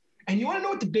 And you want to know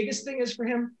what the biggest thing is for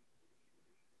him?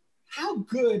 How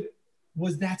good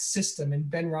was that system in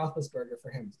Ben Roethlisberger for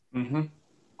him? Mm-hmm.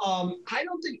 I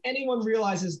don't think anyone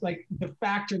realizes like the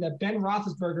factor that Ben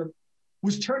Roethlisberger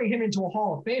was turning him into a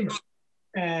Hall of Famer.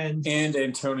 And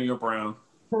Antonio Brown.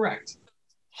 Correct.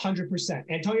 100%.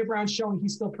 Antonio Brown's showing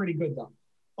he's still pretty good though.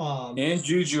 And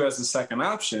Juju as the second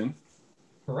option.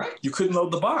 Correct. You couldn't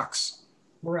load the box.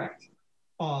 Correct.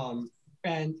 And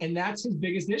that's his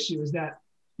biggest issue is that,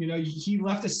 you know, he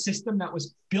left a system that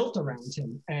was built around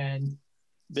him. And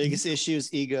biggest issue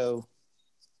is ego.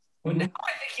 Well, now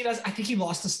I think he does. I think he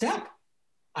lost a step.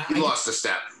 He lost a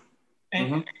step.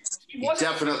 And he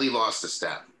definitely lost a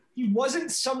step. He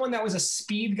wasn't someone that was a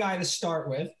speed guy to start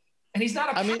with, and he's not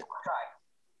a power guy.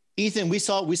 Ethan, we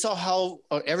saw how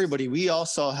we all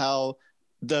saw how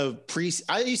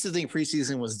I used to think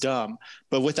preseason was dumb,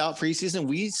 but without preseason,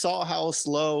 we saw how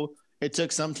slow it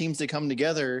took some teams to come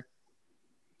together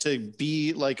to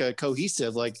be like a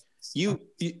cohesive. Like you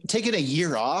taking a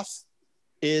year off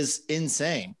is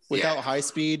insane without high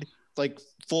speed, like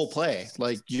full play.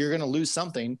 Like you're going to lose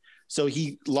something. So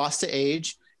he lost to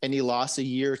age and he lost a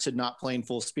year to not playing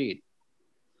full speed.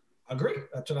 Agree.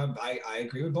 That's what I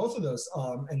agree with both of those.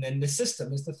 And then the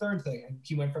system is the third thing. And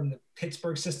he went from the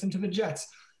Pittsburgh system to the Jets.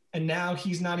 And now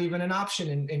he's not even an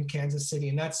option in Kansas City.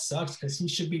 And that sucks because he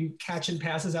should be catching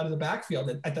passes out of the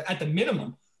backfield. At the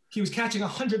minimum, he was catching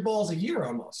 100 balls a year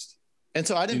almost. And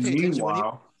so I didn't pay attention.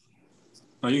 Oh,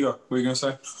 you go. What are you going to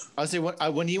say? I was saying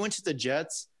when he went to the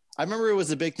Jets, I remember it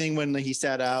was a big thing when he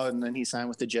sat out and then he signed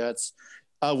with the Jets.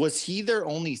 Was he their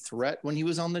only threat when he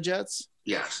was on the Jets?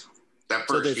 Yes. That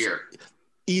first year.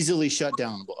 Easily shut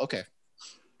down. Okay.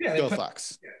 Yeah. Go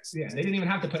Fox. Yeah. They didn't even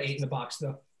have to put 8 in the box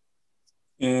though.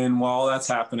 And while that's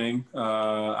happening,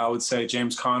 I would say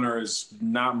James Conner is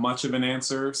not much of an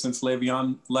answer since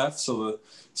Le'Veon left. So the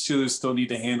Steelers still need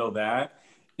to handle that.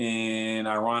 And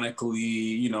ironically,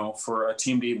 you know, for a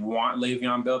team to want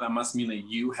Le'Veon Bell, that must mean that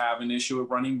you have an issue with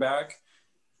running back.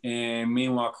 And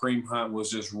meanwhile, Kareem Hunt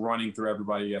was just running through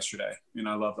everybody yesterday. And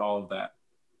I loved all of that.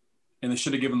 And they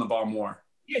should have given the ball more.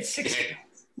 He had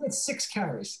 6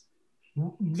 carries.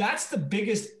 That's the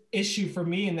biggest issue for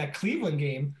me in that Cleveland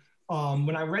game.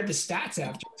 When I read the stats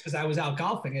after, because I was out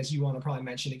golfing, as you want to probably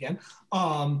mention again,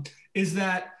 is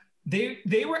that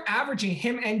they were averaging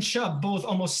him and Chubb both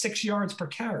almost 6 yards per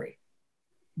carry.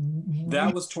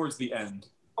 That was towards the end.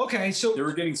 Okay, so they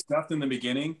were getting stuffed in the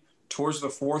beginning. Towards the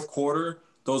fourth quarter,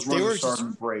 those runs were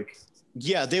starting to break.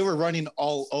 Yeah, they were running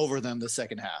all over them the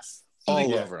second half.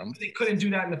 All over them. They couldn't do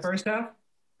that in the first half?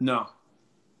 No.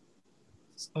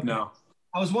 Okay. No.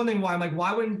 I was wondering why. I'm like,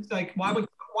 why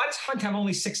does Hunt have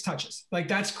only 6 touches? Like,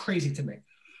 that's crazy to me.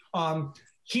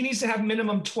 He needs to have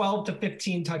minimum 12 to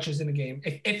 15 touches in a game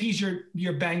if he's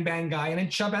your bang bang guy, and then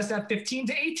Chubb has to have 15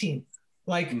 to 18.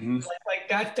 Like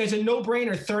that. There's a no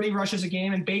brainer. 30 rushes a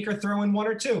game, and Baker throw in 1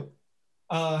 or 2.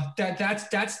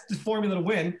 That's the formula to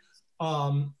win.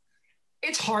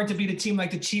 It's hard to beat a team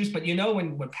like the Chiefs, but you know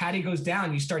when Patty goes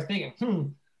down, you start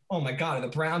thinking, oh my God, are the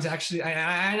Browns actually?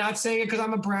 I'm not saying it because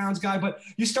I'm a Browns guy, but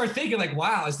you start thinking like,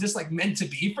 wow, is this like meant to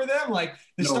be for them? Like,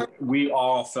 we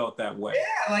all felt that way.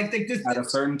 Yeah, like at a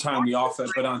certain time we all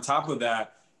felt. But on top of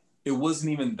that, it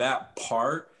wasn't even that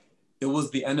part. It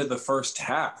was the end of the first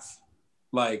half.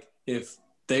 Like if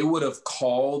they would have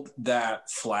called that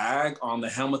flag on the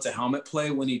helmet to helmet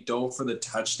play when he dove for the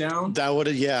touchdown, that would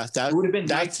have, it would have been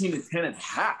 19-10 at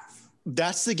half.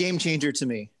 That's the game changer to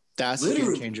me. That's a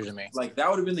game changer to me. Like, that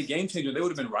would have been the game changer. They would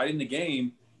have been right in the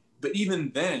game. But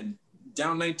even then,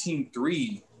 down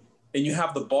 19-3, and you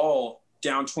have the ball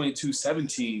down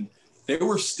 22-17, they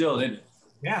were still in it.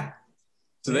 Yeah.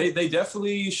 So they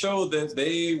definitely showed that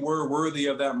they were worthy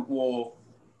of that. Well,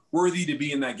 worthy to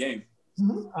be in that game.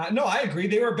 Mm-hmm. No, I agree.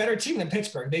 They were a better team than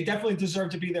Pittsburgh. They definitely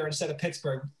deserved to be there instead of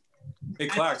Pittsburgh. Hey,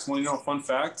 Clax, want to know a fun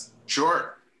fact?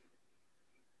 Sure.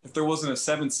 If there wasn't a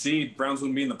 7th seed, Browns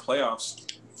wouldn't be in the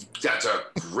playoffs. That's a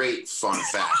great fun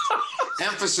fact.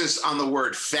 Emphasis on the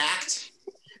word fact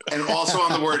and also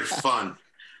on the word fun.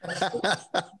 We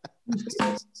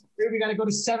got to go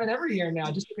to 7 every year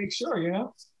now just to make sure, you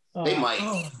know? They might.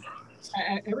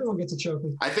 Everyone gets a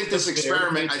trophy. I think this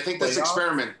experiment's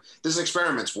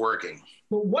working.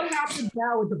 But what happens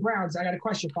now with the Browns? I got a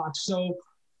question, Fox. So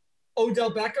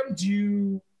Odell Beckham, do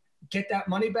you get that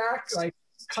money back? Like,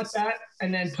 cut that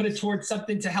and then put it towards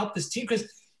something to help this team?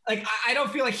 Because, like, I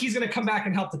don't feel like he's going to come back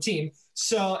and help the team.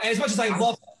 So as much as I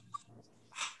love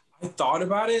I thought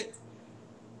about it.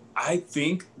 I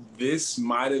think this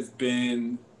might have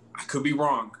been – I could be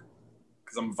wrong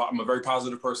because I'm a very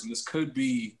positive person. This could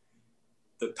be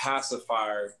the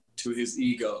pacifier to his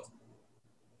ego.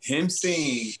 Him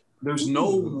saying there's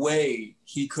no way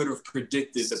he could have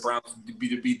predicted the Browns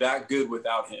to be that good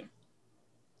without him.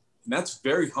 And that's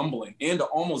very humbling. And to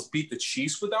almost beat the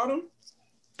Chiefs without him.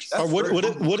 Or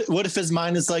what if his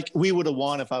mind is like, we would have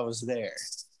won if I was there?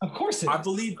 Of course it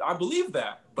is. I believe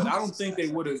that. But I don't think they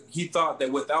would have. He thought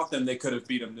that without them, they could have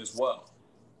beat him as well.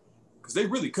 Because they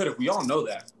really could have. We all know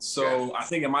that. So I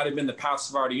think it might have been the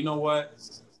pacifier. You know what?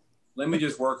 Let me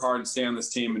just work hard and stay on this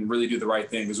team and really do the right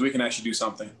thing because we can actually do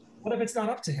something. What if it's not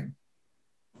up to him?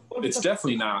 It's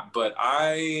definitely not. But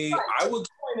I would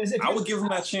give him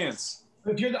that chance.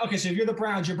 So if you're the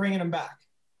Browns, you're bringing him back.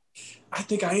 I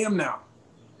think I am now.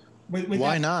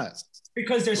 Why not?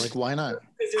 Because there's why not?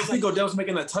 I think Odell's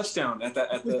making that touchdown at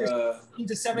the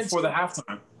before the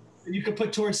halftime. You could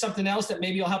put towards something else that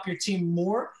maybe will help your team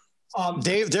more.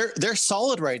 They're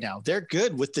solid right now. They're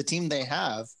good with the team they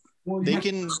have. Well, they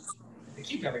can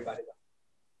keep everybody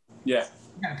though. Yeah,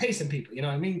 you gotta pay some people. You know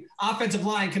what I mean? Offensive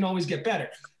line can always get better.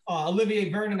 Olivier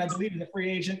Vernon, I believe, is a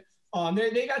free agent.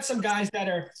 They got some guys that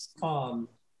are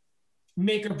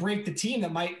make or break the team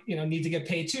that might need to get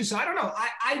paid too. So I don't know.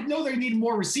 I know they need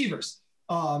more receivers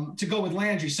to go with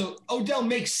Landry. So Odell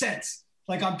makes sense.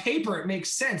 Like on paper, it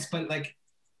makes sense, but like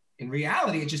in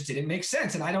reality, it just didn't make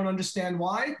sense. And I don't understand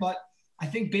why, but I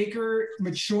think Baker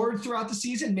matured throughout the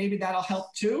season. Maybe that'll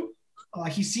help too.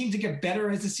 He seemed to get better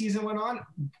as the season went on.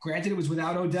 Granted, it was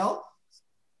without Odell.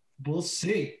 We'll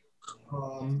see.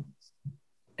 And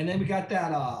then we got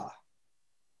that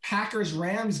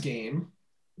Packers-Rams game.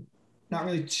 Not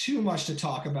really too much to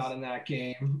talk about in that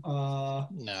game.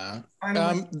 No.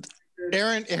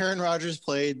 Aaron Rodgers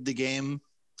played the game.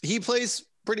 He plays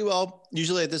pretty well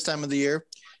usually at this time of the year.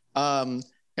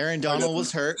 Aaron Donald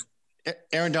was hurt.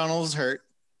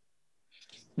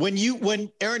 When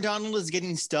Aaron Donald is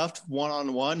getting stuffed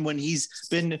one-on-one, when he's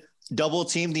been double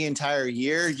teamed the entire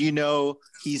year,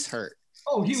 he's hurt.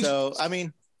 Oh, he was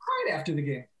cried after the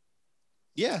game.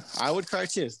 Yeah, I would cry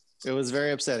too. It was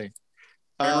very upsetting.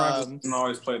 Aaron Rodgers doesn't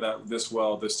always play that this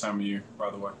well this time of year, by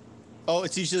the way. Oh,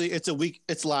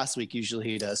 it's last week usually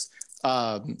he does.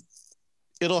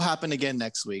 It'll happen again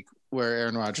next week where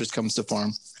Aaron Rodgers comes to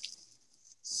form.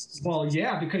 Well,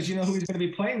 yeah, because you know who he's going to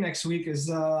be playing next week is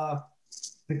the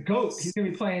GOAT. He's going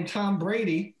to be playing Tom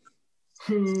Brady,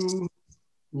 who,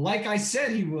 like I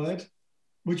said he would,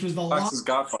 which was His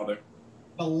godfather.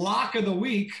 The lock of the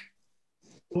week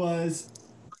was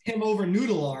him over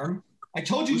Noodle Arm. I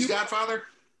told you. Whose godfather?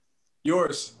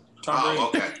 Yours. Tom Brady. Oh,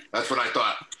 okay. That's what I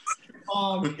thought.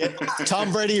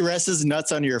 Tom Brady rests his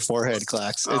nuts on your forehead,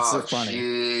 Clax. It's so funny.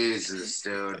 Jesus,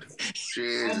 dude.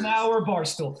 Jesus. And now we're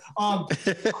Barstool.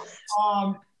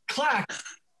 Clax,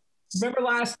 remember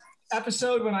last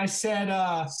episode when I said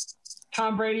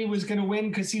Tom Brady was going to win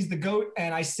because he's the GOAT,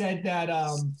 and I said that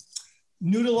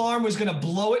Noodle Arm was going to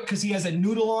blow it because he has a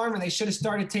noodle arm, and they should have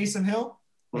started Taysom Hill.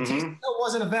 Well, Taysom Hill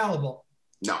wasn't available.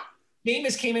 No.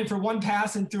 Jameis came in for one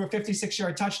pass and threw a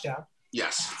 56-yard touchdown.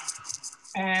 Yes.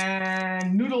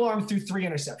 And Noodle Arm threw 3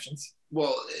 interceptions.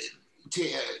 Well,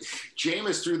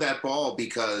 Jameis threw that ball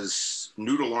because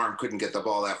Noodle Arm couldn't get the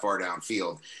ball that far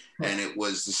downfield. And it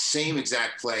was the same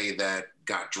exact play that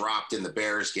got dropped in the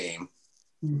Bears game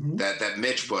that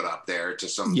Mitch put up there to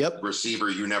some receiver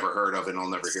you never heard of and will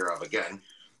never hear of again.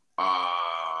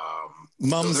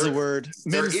 Mum's the word.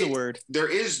 Mim's the word. There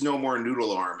is no more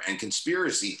Noodle Arm and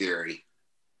conspiracy theory.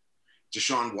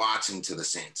 Deshaun Watson to the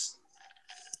Saints.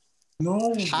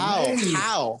 No.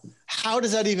 How? How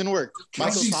does that even work?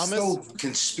 Michael Kelsey's Thomas? so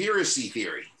conspiracy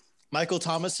theory. Michael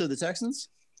Thomas to the Texans?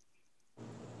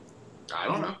 I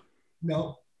don't know.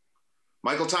 No.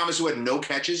 Michael Thomas, who had no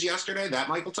catches yesterday, that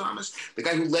Michael Thomas, the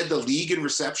guy who led the league in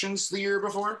receptions the year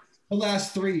before. The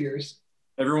last 3 years.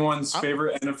 Everyone's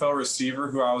favorite NFL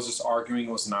receiver, who I was just arguing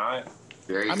was not.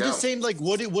 There you go. I'm just saying, like,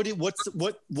 what do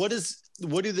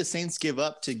the Saints give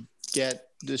up to get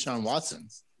Deshaun Watson?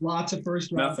 Lots of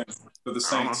first round. Nothing for the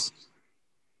Saints.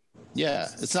 Yeah,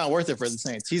 it's not worth it for the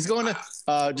Saints. He's going to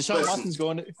Deshaun Listen, Watson's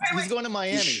going to he's going to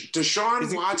Miami.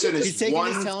 Deshaun Watson He's taking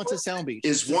his talent to Sound Beach.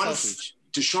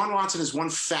 Deshaun Watson is one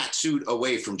fat suit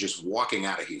away from just walking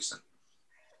out of Houston.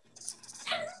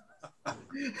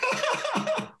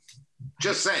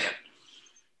 Just saying.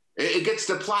 It gets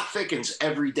the plot thickens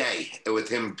every day with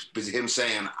him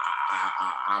saying,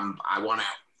 I want out.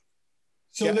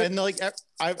 So yeah, and like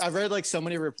I've read like so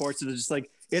many reports that are just like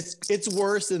it's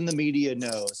worse than the media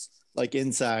knows. Like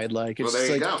inside, like it's well,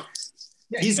 there you like, go.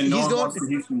 He's and going wants the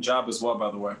Houston job as well,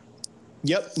 by the way.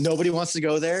 Yep, nobody wants to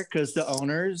go there because the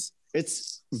owners.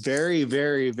 It's very,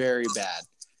 very, very bad.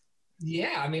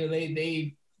 Yeah, I mean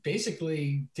they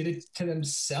basically did it to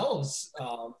themselves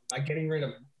by getting rid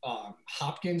of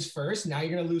Hopkins first. Now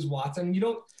you're going to lose Watson. You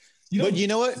don't. But you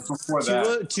know what?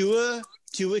 Tua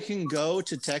Tua can go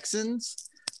to Texans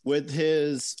with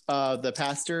his the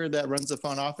pastor that runs the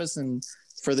front office and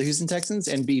for the Houston Texans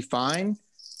and be fine.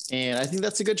 And I think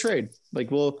that's a good trade.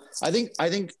 Like, well, I think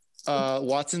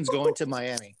Watson's going to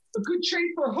Miami. A good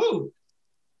trade for who?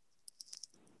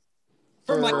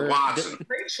 For Watson.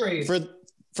 Great trade.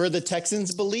 For the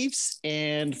Texans' beliefs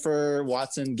and for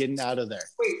Watson getting out of there.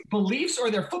 Wait, beliefs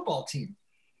or their football team?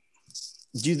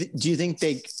 Do you think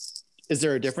is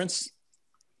there a difference?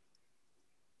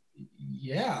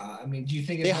 Yeah, I mean, do you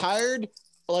think they hired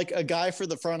like a guy for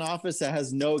the front office that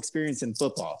has no experience in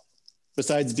football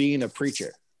besides being a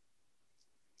preacher?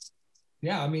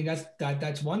 Yeah, I mean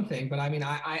that's one thing, but I mean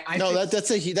I no,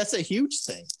 that's a huge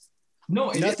thing.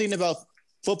 No, nothing about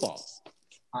football.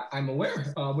 I'm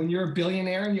aware. When you're a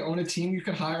billionaire and you own a team, you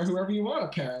can hire whoever you want.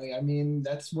 Apparently, I mean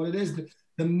that's what it is.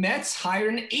 The Mets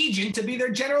hired an agent to be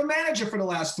their general manager for the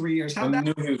last 3 years. I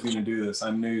knew he was going to do this.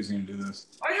 How'd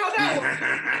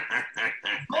that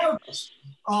work?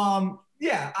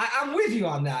 Yeah, I'm with you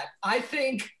on that. I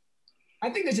think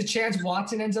there's a chance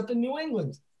Watson ends up in New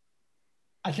England.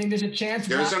 I think there's a chance.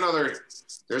 There's another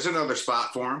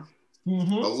spot for him.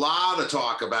 Mm-hmm. A lot of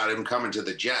talk about him coming to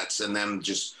the Jets and then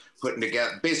just putting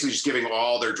together, basically just giving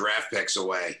all their draft picks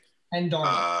away. And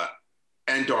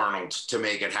Darnold to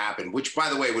make it happen, which, by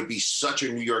the way, would be such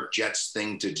a New York Jets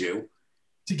thing to do.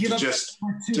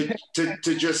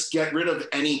 To just get rid of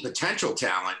any potential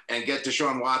talent and get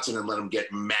Deshaun Watson and let him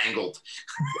get mangled.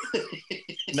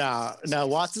 Now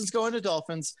Watson's going to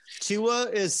Dolphins. Tua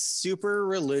is super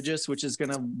religious, which is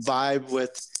going to vibe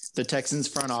with the Texans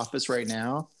front office right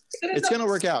now. It's going to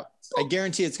work out. I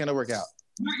guarantee it's going to work out.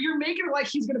 You're making it like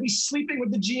he's going to be sleeping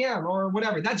with the GM or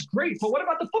whatever. That's great. But what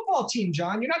about the football team,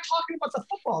 John? You're not talking about the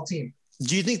football team.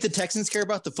 Do you think the Texans care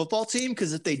about the football team?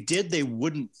 Because if they did, they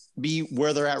wouldn't be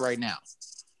where they're at right now.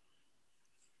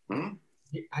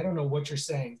 I don't know what you're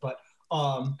saying, but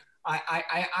I'm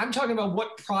talking about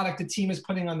what product the team is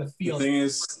putting on the field. The thing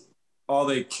is, all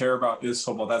they care about is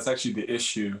football. That's actually the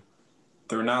issue.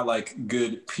 They're not like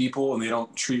good people and they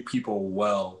don't treat people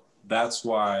well. That's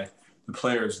why the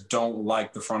players don't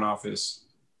like the front office.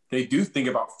 They do think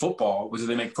about football, which is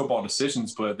they make football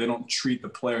decisions, but they don't treat the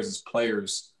players as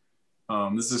players.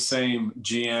 This is the same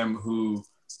GM who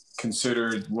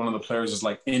considered one of the players as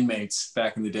like inmates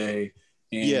back in the day.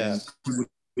 And people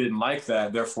didn't like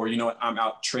that. Therefore, you know what? I'm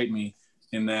out, trade me.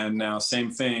 And then now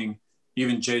same thing,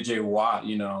 even JJ Watt,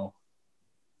 you know,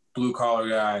 blue collar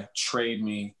guy, trade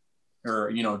me or,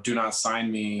 you know, do not sign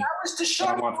me. That was Deshaun.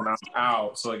 I want them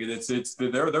out. So like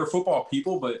they're football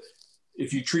people, but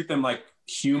if you treat them like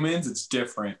humans, it's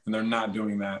different. And they're not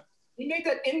doing that. He made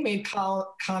that inmate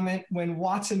comment when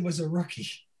Watson was a rookie.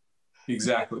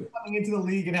 Exactly. Coming into the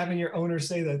league and having your owner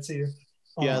say that to you.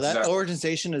 Yeah, that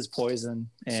organization is poison,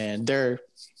 and I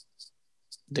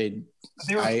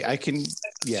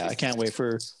can't wait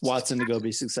for Watson to go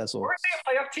be successful. Were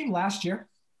they a playoff team last year?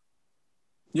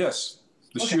 Yes,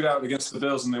 shootout against the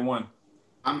Bills, and they won.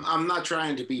 I'm not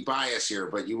trying to be biased here,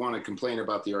 but you want to complain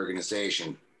about the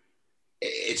organization.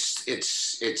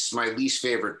 It's my least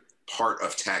favorite part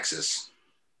of Texas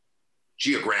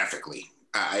geographically.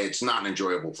 It's not an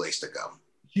enjoyable place to go.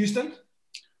 Houston?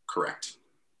 Correct.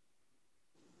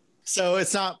 So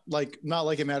it's not like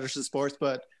it matters to sports,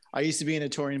 but I used to be in a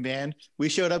touring band. We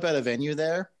showed up at a venue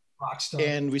there Rockstar.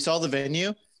 and we saw the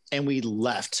venue and we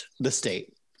left the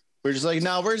state. We're just like,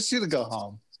 no, we're just gonna go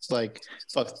home. Like,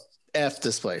 fuck, F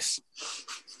this place.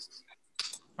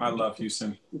 I love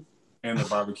Houston and the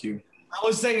barbecue. I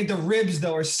was saying the ribs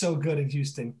though are so good in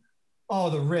Houston. Oh,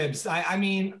 the ribs. I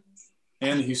mean,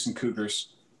 and the Houston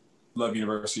Cougars. Love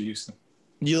University of Houston.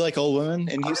 You like old women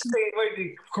in Houston?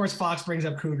 Of course, Fox brings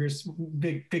up Cougars.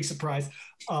 Big surprise.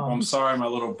 I'm sorry, my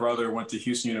little brother went to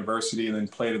Houston University and then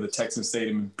played at the Texan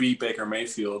Stadium and beat Baker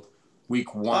Mayfield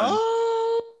week 1.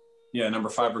 Oh. Yeah, number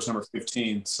 5 versus number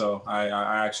 15. So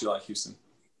I actually like Houston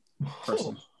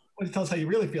personally. Well, tell us how you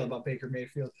really feel about Baker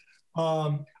Mayfield.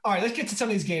 All right, let's get to some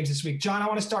of these games this week. John, I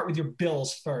want to start with your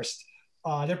Bills first.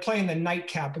 They're playing the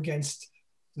nightcap against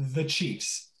the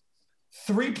Chiefs.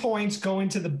 3 points going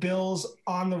to the Bills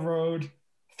on the road,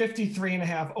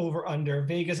 53.5 over under.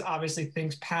 Vegas obviously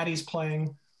thinks Patty's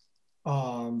playing.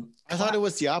 I thought it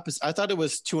was the opposite. I thought it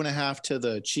was 2.5 to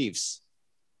the Chiefs.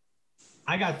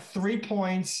 I got 3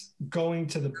 points going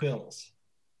to the Bills.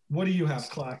 What do you have,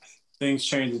 Clax? Things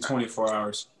change in 24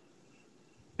 hours.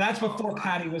 That's before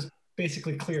Patty was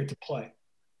basically cleared to play.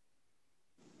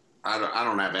 I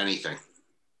don't have anything.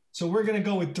 So we're going to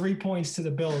go with 3 points to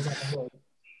the Bills on the road.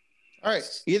 All right.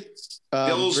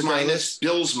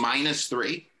 Bills minus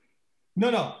 3?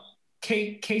 No.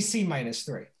 KC minus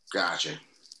 3. Gotcha.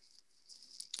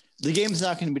 The game's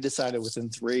not going to be decided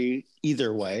within 3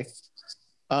 either way.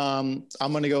 I'm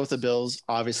going to go with the Bills,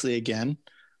 obviously, again.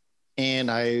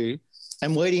 And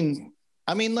I'm waiting.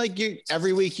 I mean, like,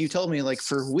 every week you told me, like,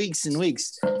 for weeks and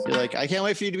weeks, you're like, I can't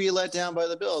wait for you to be let down by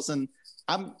the Bills. And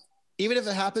even if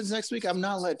it happens next week, I'm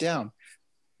not let down.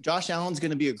 Josh Allen's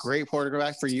going to be a great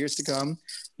quarterback for years to come.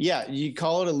 Yeah, you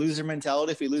call it a loser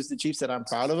mentality if we lose the Chiefs, that I'm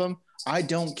proud of them. I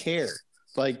don't care.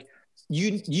 Like,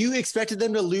 you expected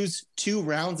them to lose 2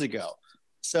 rounds ago.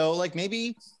 So, like,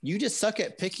 maybe you just suck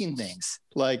at picking things.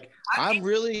 Like, I'm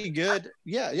really good.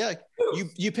 Yeah.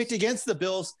 You picked against the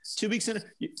Bills 2 weeks in.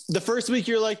 The first week,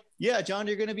 you're like, yeah, John,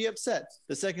 you're going to be upset.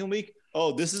 The second week,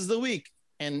 oh, this is the week.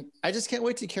 And I just can't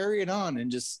wait to carry it on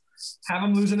and just have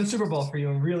them lose in the Super Bowl for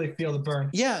you and really feel the burn.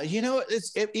 Yeah,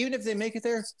 even if they make it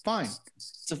there, fine.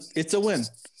 It's a win.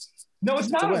 No, it's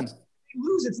not a win. They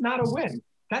lose, it's not a win.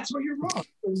 That's where you're wrong.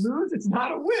 They lose, it's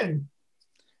not a win.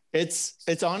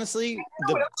 It's honestly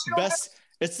the best.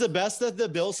 It's the best that the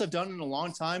Bills have done in a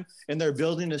long time, and they're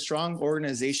building a strong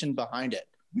organization behind it.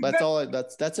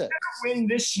 That's it. Win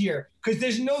this year, because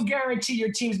there's no guarantee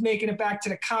your team's making it back to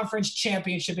the conference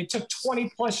championship. It took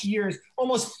 20 plus years,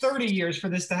 almost 30 years for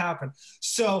this to happen.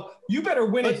 So you better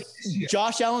win it this year.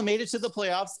 Josh Allen made it to the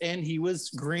playoffs, and he was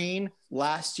green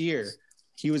last year.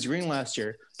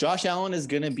 Josh Allen is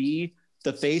going to be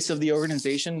the face of the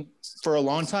organization for a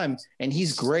long time, and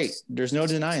he's great. There's no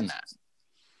denying that.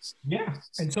 Yeah,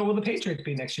 and so will the Patriots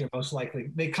be next year, most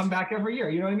likely. They come back every year.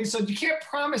 You know what I mean? So you can't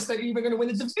promise that you're even going to win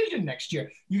the division next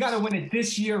year. You got to win it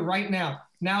this year, right now.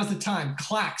 Now's the time.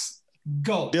 Clax,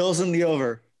 go. Bills in the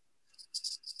over.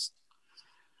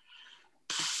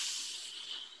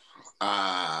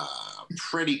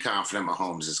 Pretty confident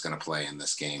Mahomes is going to play in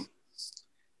this game.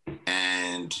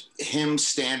 And him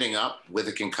standing up with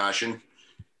a concussion,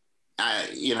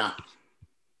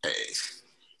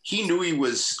 he knew he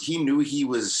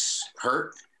was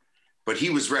hurt, but he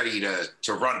was ready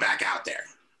to run back out there.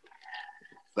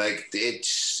 Like,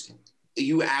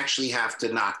 you actually have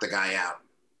to knock the guy out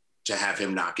to have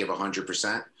him not give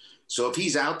 100%. So if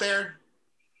he's out there,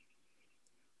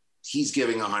 he's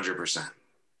giving 100%.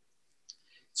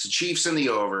 So Chiefs in the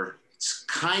over. It's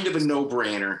kind of a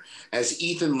no-brainer. As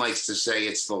Ethan likes to say,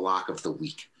 it's the lock of the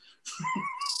week.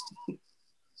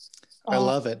 I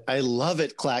love it.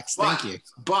 Clax. Thank you.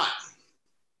 But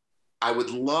I would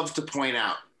love to point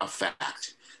out a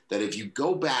fact that if you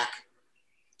go back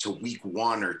to week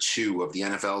 1 or 2 of the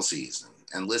NFL season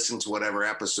and listen to whatever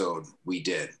episode we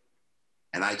did,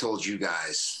 and I told you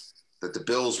guys that the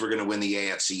Bills were going to win the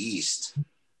AFC East,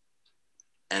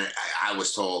 and I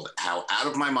was told how out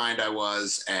of my mind I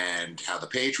was and how the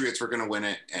Patriots were going to win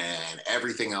it and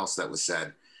everything else that was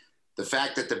said. The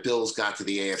fact that the Bills got to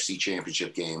the AFC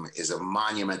Championship game is a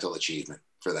monumental achievement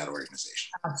for that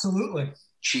organization. Absolutely.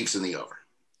 Chiefs in the over.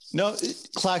 No,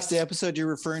 Clax, the episode you're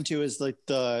referring to is like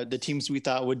the teams we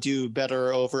thought would do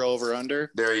better over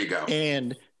under. There you go.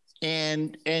 And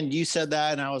you said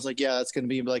that, and I was like, yeah, that's going to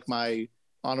be like my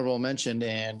honorable mention,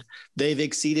 and they've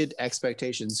exceeded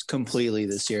expectations completely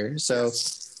this year. So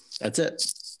that's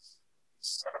it.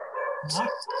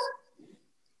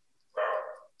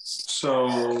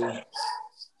 So,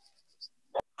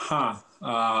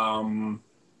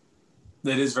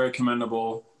 that is very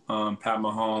commendable. Pat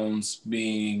Mahomes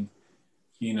being,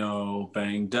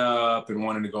 banged up and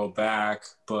wanting to go back.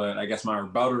 But I guess my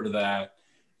rebuttal to that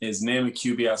is name a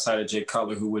QB outside of Jay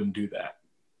Cutler who wouldn't do that.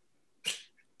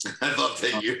 I love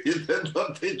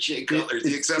that Jay Cutler's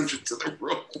the exception to the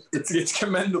rule. It's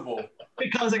commendable.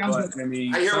 Because like, I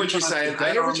mean, I hear what you're saying.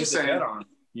 I hear what you're saying. Dead arm,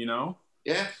 you know?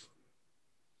 Yeah.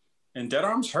 And dead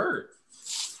arms hurt.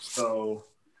 So,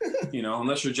 you know,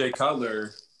 unless you're Jay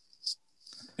Cutler.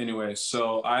 Anyway,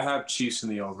 so I have Chiefs in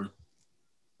the over.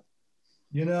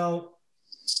 You know,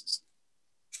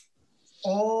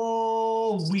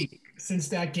 all week since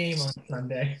that game on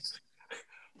Sunday,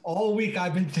 all week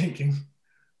I've been thinking,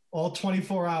 all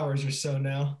 24 hours or so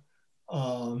now,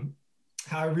 how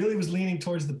I really was leaning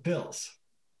towards the Bills.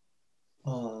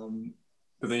 But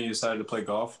then you decided to play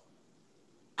golf?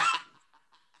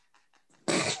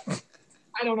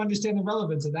 I don't understand the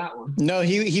relevance of that one. No,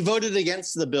 he voted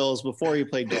against the Bills before he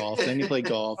played golf. Then he played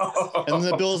golf,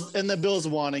 and the Bills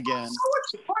won again.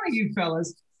 What's funny, you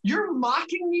fellas? You're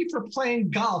mocking me for playing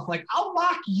golf. Like, I'll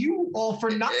mock you all for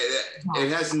not.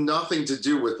 It has nothing to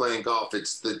do with playing golf.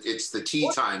 It's the tee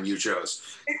time you chose.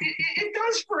 It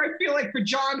does for, I feel like for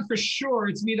John, for sure.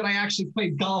 It's me that I actually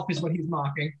played golf is what he's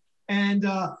mocking. And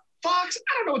Fox,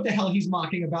 I don't know what the hell he's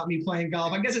mocking about me playing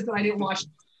golf. I guess it's that I didn't watch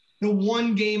the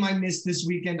one game I missed this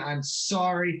weekend. I'm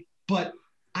sorry, but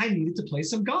I needed to play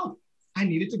some golf. I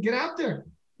needed to get out there.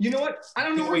 You know what? I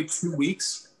don't know. Wait 2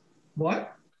 weeks?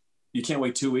 What? You can't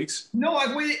wait 2 weeks? No,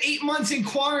 I've waited 8 months in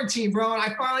quarantine, bro, and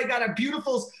I finally got a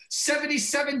beautiful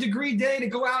 77-degree day to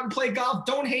go out and play golf.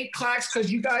 Don't hate Clax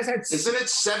because you guys had. Isn't it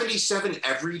 77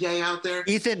 every day out there?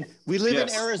 Ethan, we live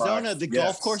in Arizona. The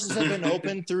golf courses have been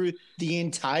open through the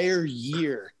entire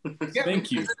year. Yeah, Thank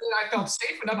you. I felt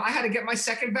safe enough. I had to get my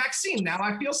second vaccine. Now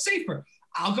I feel safer.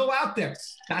 I'll go out there.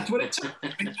 That's what it took.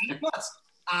 In 8 months,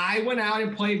 I went out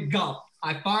and played golf.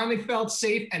 I finally felt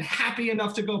safe and happy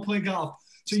enough to go play golf.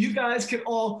 So you guys can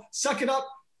all suck it up.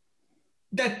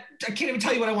 That I can't even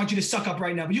tell you what I want you to suck up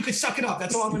right now, but you can suck it up.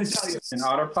 That's all I'm going to tell you. An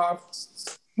Otter Pop?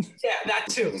 Yeah, that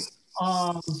too.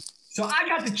 So I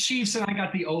got the Chiefs and I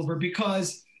got the over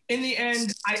because in the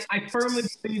end, I firmly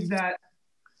believe that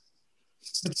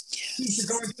the Chiefs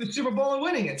are going to the Super Bowl and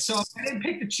winning it. So if I didn't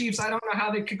pick the Chiefs, I don't know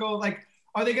how they could go. Like,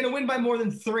 are they going to win by more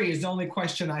than 3 is the only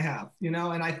question I have, you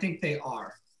know, and I think they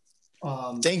are.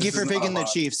 Thank you for picking the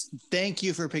Chiefs. Thank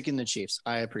you for picking the Chiefs.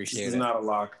 I appreciate it. This is not a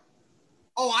lock.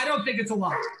 Oh, I don't think it's a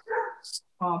lock.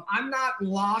 I'm not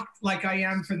locked like I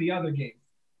am for the other game.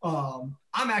 I'm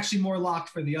actually more locked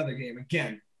for the other game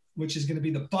again, which is going to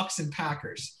be the Bucs and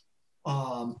Packers.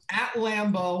 At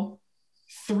Lambeau,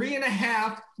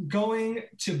 3.5 going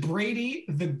to Brady,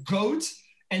 the GOAT,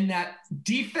 and that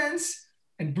defense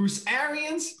and Bruce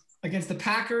Arians against the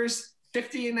Packers,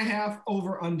 50.5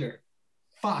 over under.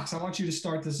 Fox, I want you to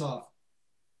start this off.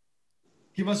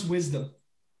 Give us wisdom,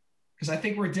 because I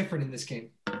think we're different in this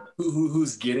game.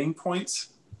 Who's getting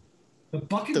points? The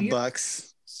Buccaneers. The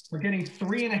Bucs. We're getting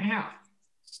 3.5.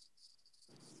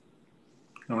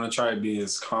 I'm gonna try to be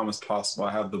as calm as possible.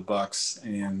 I have the Bucs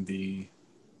and the.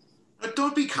 But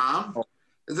don't be calm.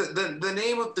 The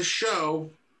name of the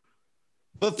show.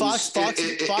 But Fox wants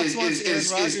Aaron Rodgers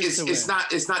to win.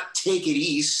 It's not Take It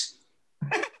East.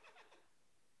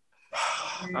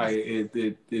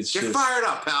 It's Get just, fired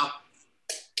up, pal.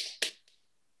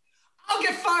 I'll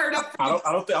get fired up.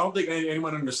 I don't think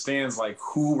anyone understands like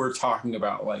who we're talking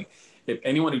about. Like, if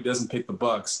anyone who doesn't pick the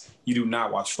Bucs, you do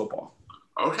not watch football.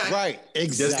 Okay. Right.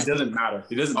 Exactly. It doesn't matter.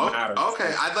 It doesn't matter.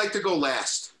 Okay. I'd like to go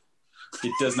last.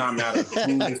 It does not matter.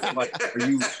 Who is, like, are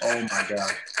you? Oh my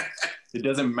God. It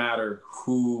doesn't matter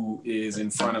who is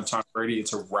in front of Tom Brady.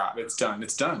 It's a wrap. It's done.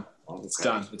 It's done. It's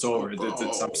done. It's over.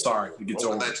 I'm sorry. It gets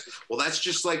over. That's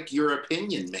just like your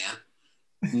opinion,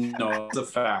 man. No, it's a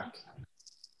fact.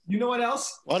 You know what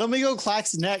else? Why don't we go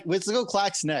Clax next? Let's go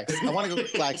Clax next. I want to go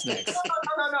Clax next.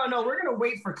 No. We're gonna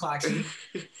wait for Claxton.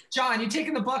 John, you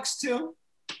taking the Bucs too?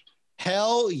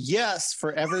 Hell yes,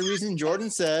 for every reason Jordan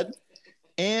said.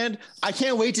 And I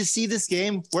can't wait to see this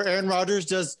game where Aaron Rodgers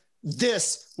does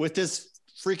this with this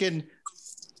freaking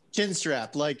chin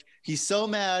strap. Like, he's so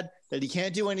mad that he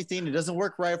can't do anything. It doesn't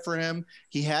work right for him.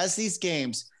 He has these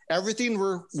games. Everything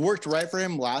worked right for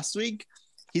him last week.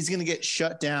 He's going to get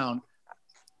shut down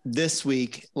this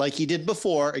week like he did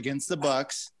before against the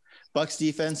Bucs. Bucs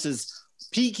defense is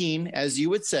peaking, as you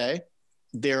would say.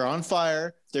 They're on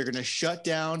fire. They're going to shut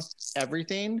down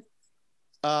everything.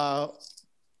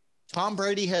 Tom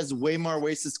Brady has way more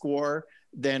ways to score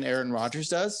than Aaron Rodgers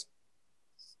does.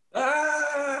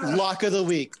 Lock of the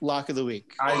week. I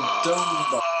don't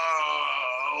know.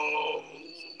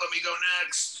 Let me go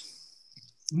next.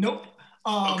 Nope.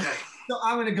 Okay. So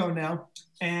I'm going to go now.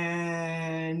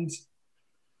 And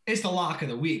it's the lock of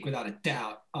the week, without a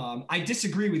doubt. I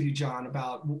disagree with you, John,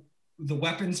 about the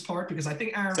weapons part because I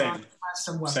think Aaron Rodgers has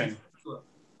some weapons,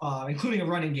 including a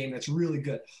running game that's really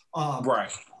good.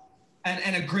 Right.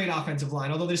 And a great offensive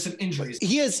line, although there's some injuries.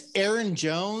 He has Aaron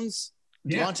Jones,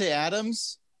 Devontae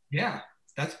Adams. Yeah,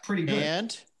 that's pretty good.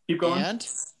 And keep going. And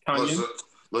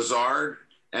Lazard,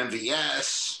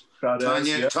 MVS,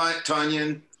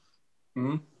 Tunyon.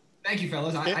 Mm-hmm. Thank you,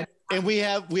 fellas. And we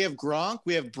have Gronk,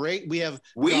 we have we have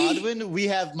Godwin, we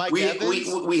have Mike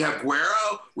Evans. We have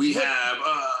Guerrero, we have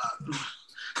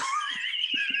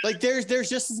like there's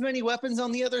just as many weapons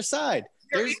on the other side.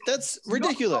 That's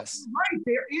ridiculous. Right,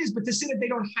 there is, but to say that they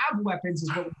don't have weapons is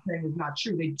what we're saying is not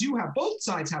true. They do have, both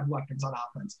sides have weapons on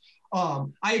offense.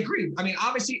 I agree. I mean,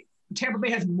 obviously Tampa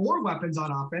Bay has more weapons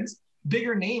on offense,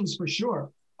 bigger names for sure.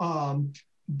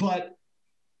 But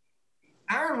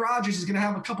Aaron Rodgers is going to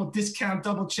have a couple discount,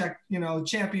 double check,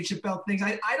 championship belt things.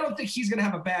 I don't think he's going to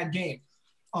have a bad game.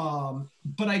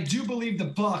 But I do believe the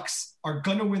Bucs are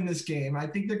going to win this game. I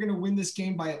think they're going to win this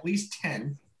game by at least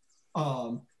 10.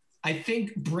 I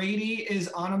think Brady is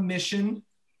on a mission.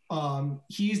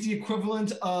 He's the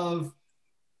equivalent of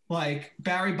like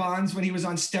Barry Bonds when he was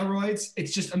on steroids.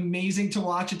 It's just amazing to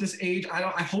watch at this age.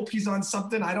 I hope he's on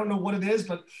something. I don't know what it is,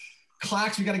 but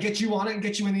Clax, we got to get you on it and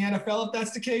get you in the NFL if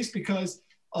that's the case, because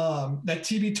that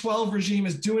TB12 regime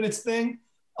is doing its thing.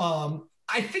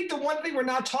 I think the one thing we're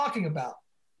not talking about,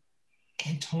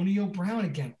 Antonio Brown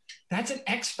again. That's an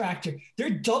X factor.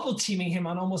 They're double teaming him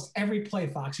on almost every play,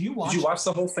 Fox. Did you watch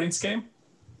the whole Saints game?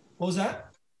 What was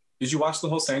that? Did you watch the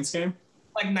whole Saints game?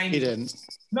 Like 90. He didn't.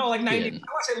 No, like 90. I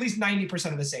watched at least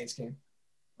 90% of the Saints game.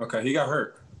 Okay, he got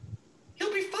hurt.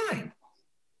 He'll be fine.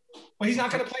 Well, he's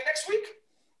not going to play next week?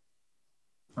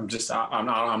 I'm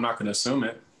not going to assume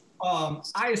it.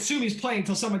 I assume he's playing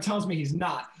until someone tells me he's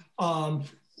not.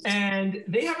 And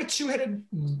they have a two-headed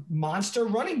monster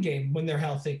running game when they're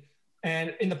healthy.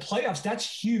 And in the playoffs,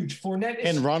 that's huge. Fournette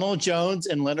and Ronald Jones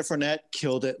and Leonard Fournette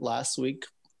killed it last week.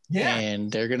 Yeah.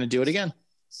 And they're going to do it again.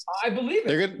 I believe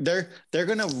it. They're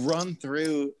going to run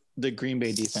through the Green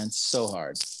Bay defense so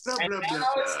hard. And now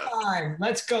it's time.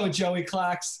 Let's go, Joey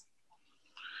Clax.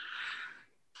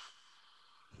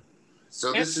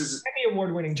 So this is Emmy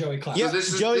award-winning Joey Clax. Yeah,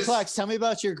 Joey Clax. Tell me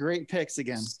about your great picks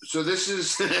again. So this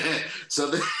is this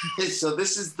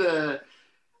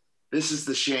is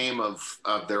the shame of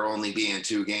there only being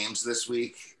 2 games this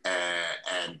week,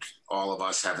 and all of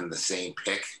us having the same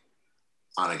pick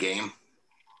on a game.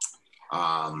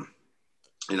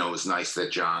 It was nice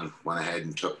that John went ahead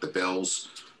and took the Bills.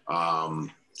 You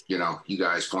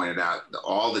guys pointed out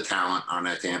all the talent on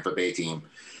that Tampa Bay team.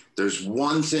 There's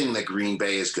one thing that Green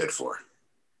Bay is good for.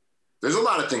 There's a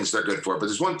lot of things they're good for, but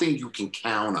there's one thing you can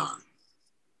count on,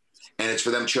 and it's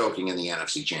for them choking in the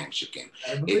NFC Championship game.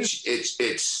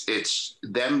 It's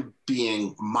them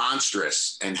being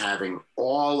monstrous and having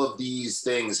all of these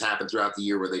things happen throughout the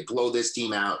year where they blow this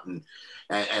team out and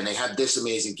they have this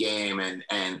amazing game and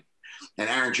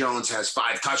Aaron Jones has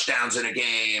 5 touchdowns in a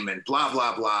game and blah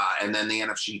blah blah, and then the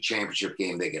NFC Championship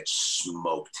game they get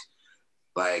smoked.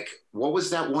 Like, what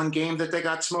was that one game that they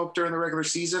got smoked during the regular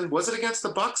season? Was it against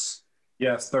the Bucs?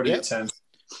 Yes, 30-10.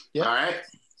 Yep. All right.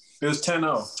 It was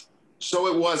 10-0. So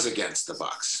it was against the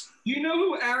Bucs. Do you know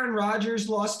who Aaron Rodgers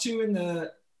lost to in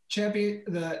the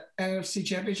NFC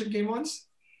Championship game once?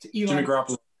 To Eli Jimmy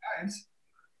Garoppolo.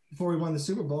 Before he won the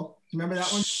Super Bowl. Do you remember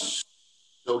that one?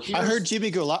 So I heard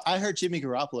Jimmy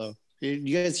Garoppolo. Did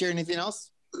you guys hear anything else?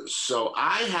 So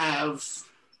I have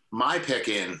my pick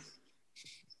in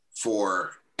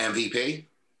for MVP,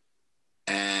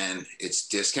 and it's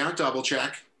discount double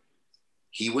check.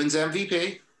 He wins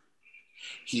MVP.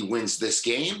 He wins this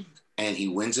game, and he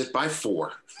wins it by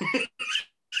 4.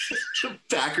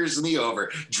 Packers in the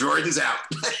over. Jordan's out.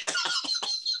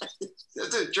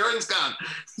 That's it. Jordan's gone.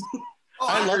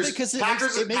 I love it because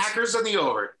Packers on the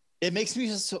over. It makes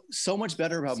me so much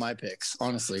better about my picks.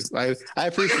 Honestly, I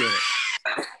appreciate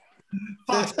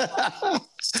it.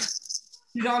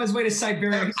 He's on his way to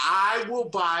Siberia. I'll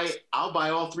buy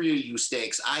all 3 of you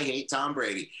steaks. I hate Tom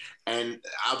Brady. And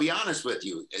I'll be honest with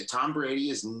you, Tom Brady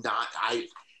is not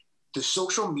the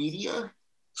social media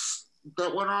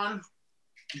that went on,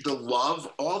 the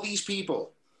love, all these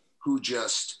people who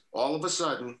just all of a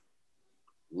sudden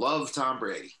love Tom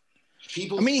Brady.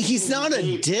 He's not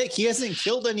a dick. He hasn't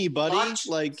killed anybody.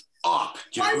 Dude.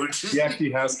 He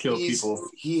actually has killed people.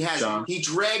 He has. John. He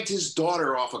dragged his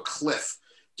daughter off a cliff.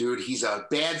 Dude, he's a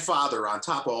bad father on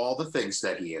top of all the things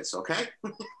that he is, okay?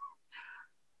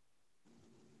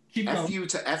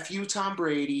 F you, Tom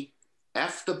Brady.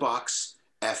 F the Bucs.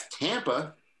 F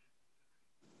Tampa.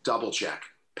 Double check.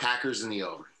 Packers in the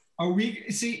over.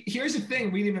 See, here's the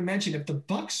thing we didn't even mention. If the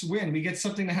Bucks win, we get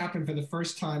something to happen for the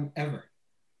first time ever.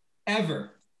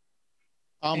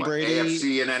 Brady.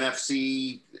 AFC and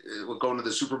NFC going to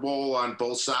the Super Bowl on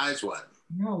both sides. What?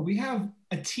 No, we have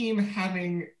a team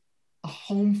having a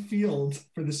home field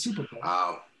for the Super Bowl.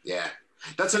 Oh, yeah.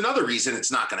 That's another reason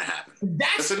it's not going to happen.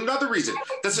 That's another reason.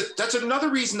 That's another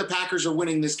reason the Packers are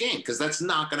winning this game, because that's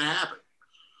not going to happen.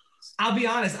 I'll be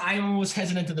honest, I am almost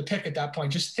hesitant to the pick at that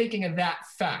point, just thinking of that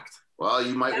fact. Well,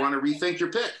 you might want to rethink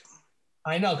your pick.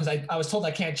 I know, because I was told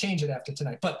I can't change it after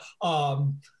tonight. But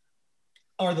or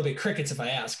there'll be crickets if I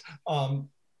ask.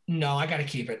 No, I got to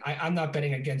keep it. I'm not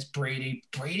betting against Brady.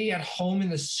 Brady at home in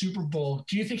the Super Bowl.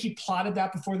 Do you think he plotted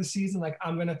that before the season? Like,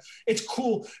 it's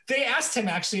cool. They asked him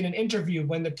actually in an interview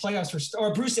when the playoffs were,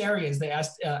 or Bruce Arians, they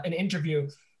asked an interview,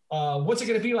 what's it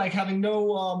going to be like having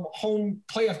no home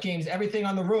playoff games, everything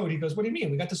on the road? He goes, what do you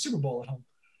mean? We got the Super Bowl at home.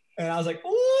 And I was like,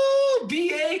 ooh,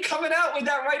 BA coming out with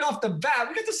that right off the bat.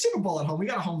 We got the Super Bowl at home. We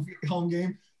got a home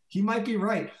game. He might be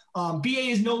right. BA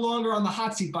is no longer on the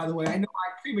hot seat, by the way. I know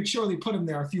I prematurely put him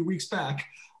there a few weeks back.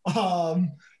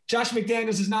 Josh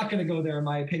McDaniels is not going to go there, in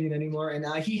my opinion, anymore. And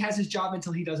he has his job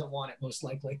until he doesn't want it, most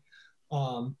likely.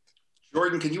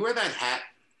 Jordan, can you wear that hat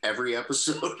every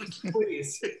episode?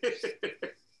 Please.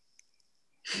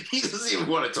 He doesn't even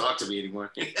want to talk to me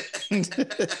anymore.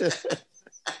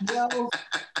 No.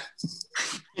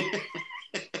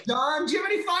 Don, do you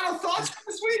have any final thoughts for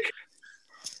this week?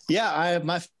 Yeah,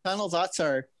 my final thoughts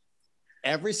are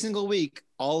every single week,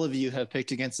 all of you have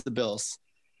picked against the Bills,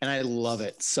 and I love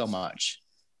it so much.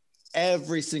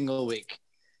 Every single week.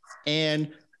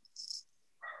 And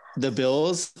the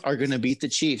Bills are going to beat the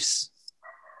Chiefs.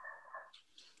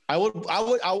 I would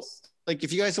like,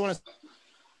 if you guys want to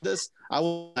this,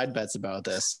 I'd bets about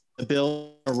this. The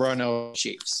Bills will run over the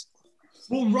Chiefs.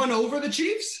 We'll run over the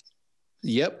Chiefs?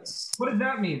 Yep. What does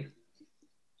that mean?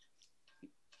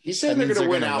 He said they're going to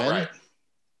win outright.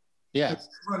 Yeah.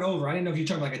 Run over. I didn't know if you're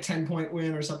talking like a 10-point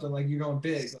win or something, like you're going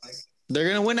big. Like, they're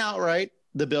going to win outright.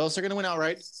 The Bills are going to win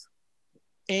outright.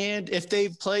 And if they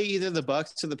play either the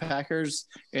Bucks or the Packers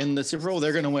in the Super Bowl,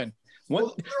 they're going to win.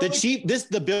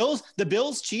 The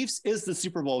Bills Chiefs is the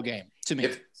Super Bowl game to me.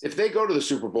 If they go to the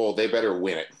Super Bowl, they better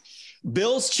win it.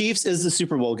 Bills Chiefs is the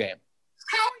Super Bowl game.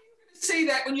 How are you going to say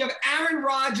that when you have Aaron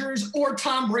Rodgers or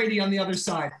Tom Brady on the other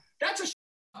side? That's a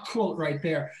quote right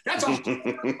there. That's a do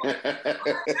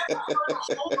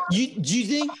you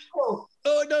think? Oh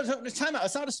no, time out.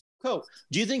 It's not a quote.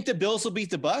 Do you think the Bills will beat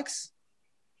the Bucks?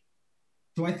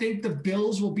 Do I think the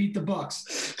Bills will beat the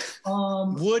Bucks?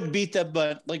 Would beat them,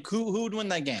 but like who would win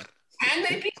that game? Can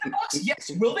they beat the Bucks? Yes.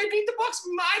 Will they beat the Bucks?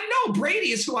 I know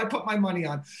Brady is who I put my money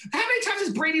on. How many times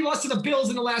has Brady lost to the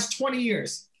Bills in the last 20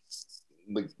 years?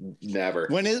 Like, never.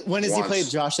 When has he played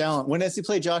Josh Allen? When has he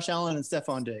played Josh Allen and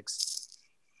Stephon Diggs?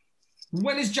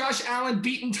 When has Josh Allen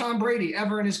beaten Tom Brady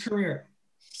ever in his career?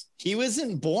 He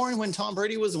wasn't born when Tom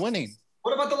Brady was winning.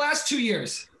 What about the last 2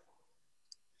 years?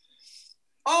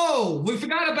 Oh, we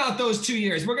forgot about those 2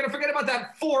 years. We're going to forget about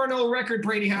that 4-0 record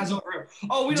Brady has over him.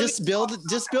 Oh, we don't just building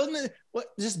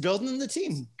the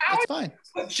team. That's fine.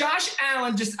 But Josh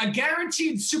Allen, just a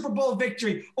guaranteed Super Bowl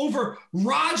victory over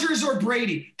Rodgers or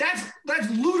Brady. That's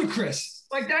ludicrous.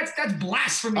 Like that's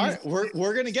blasphemy. All right,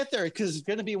 we're going to get there because it's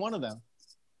going to be one of them.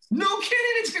 No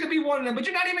kidding, it's going to be one of them. But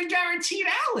you're not even guaranteed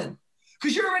Allen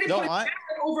because you're already putting Allen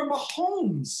over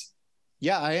Mahomes.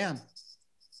 Yeah, I am.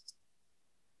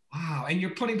 Wow, and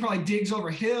you're putting probably Diggs over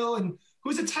Hill, and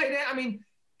who's a tight end? I mean,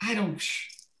 I don't.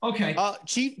 Okay.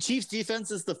 Chiefs defense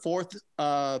is the fourth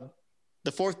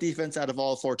defense out of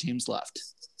all 4 teams left.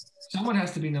 Someone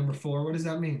has to be number 4. What does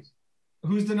that mean?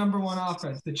 Who's the number 1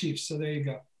 offense? The Chiefs. So there you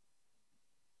go.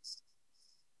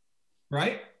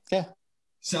 Right? Yeah.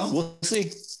 So we'll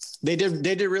see. They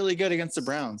did really good against the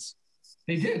Browns.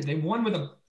 They did. They won with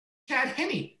a Chad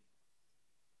Henne.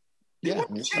 Yeah,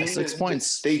 6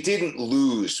 points. They didn't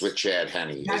lose with Chad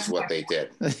Henne. That's what they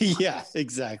did. Yeah,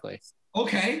 exactly.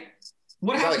 Okay.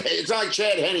 What happened? It's not like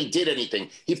Chad Henne did anything.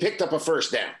 He picked up a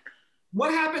first down.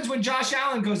 What happens when Josh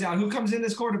Allen goes out? Who comes in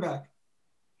as quarterback?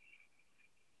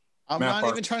 I'm not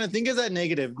even trying to think of that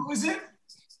negative. Who is it?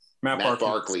 Matt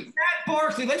Barkley. Matt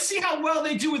Barkley. Let's see how well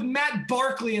they do with Matt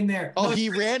Barkley in there. Oh, he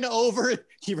ran over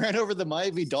the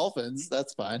Miami Dolphins.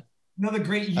 That's fine. Another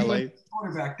great U.S.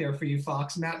 quarterback there for you,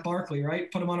 Fox. Matt Barkley, right?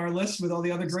 Put him on our list with all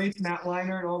the other greats, Matt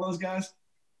Leinart and all those guys.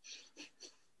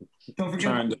 Don't forget.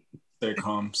 Trying to stay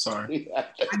calm. Sorry.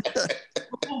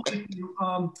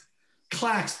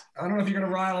 Clax, I don't know if you're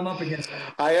going to rile him up again.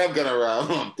 I am going to rile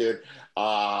him up, dude.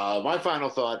 My final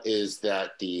thought is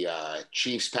that the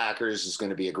Chiefs-Packers is going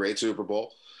to be a great Super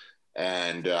Bowl.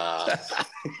 And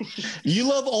you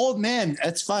love old men.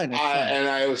 That's fine. And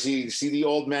I see the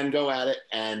old men go at it,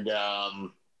 and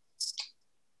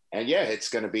yeah, it's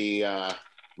going to be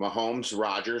Mahomes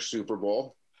Rodgers Super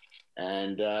Bowl,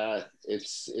 and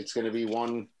it's going to be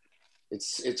one.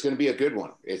 It's going to be a good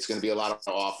one. It's going to be a lot of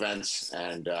offense,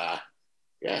 and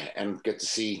yeah, and get to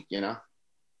see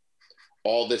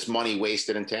all this money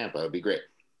wasted in Tampa. It'd be great.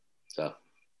 So,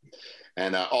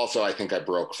 and also I think I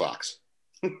broke Fox.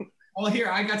 Well, here,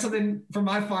 I got something for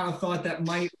my final thought that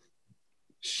might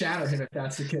shatter him if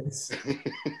that's the case.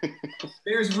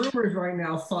 There's rumors right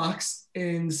now, Fox,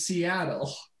 in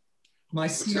Seattle. My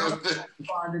Seattle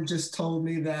correspondent just told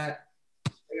me that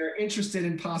they are interested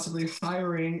in possibly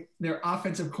hiring their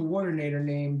offensive coordinator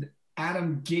named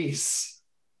Adam Gase.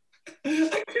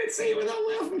 I can't say it without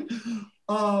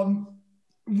laughing.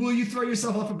 Will you throw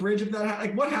yourself off a bridge if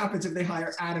that what happens if they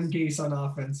hire Adam Gase on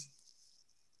offense?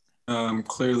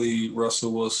 Clearly,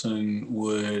 Russell Wilson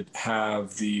would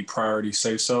have the priority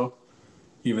say so,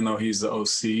 even though he's the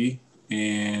OC.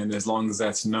 And as long as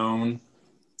that's known,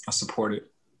 I support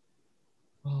it.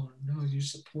 Oh, no, you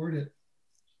support it.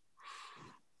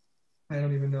 I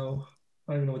don't even know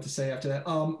what to say after that.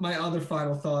 My other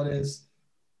final thought is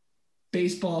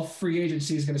baseball free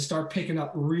agency is going to start picking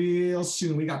up real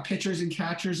soon. We got pitchers and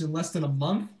catchers in less than a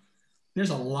month. There's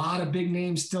a lot of big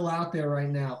names still out there right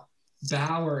now.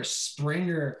 Bauer,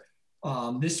 Springer.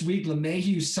 This week,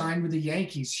 LeMahieu signed with the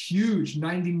Yankees. Huge,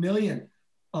 $90 million.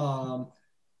 Not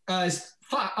Fox,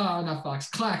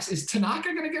 Clax. Is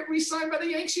Tanaka going to get re-signed by the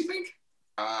Yankees, you think?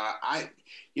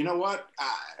 You know what?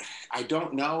 I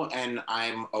don't know, and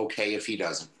I'm okay if he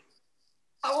doesn't.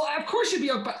 Well, of course you'd be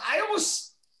okay, but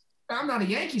I'm not a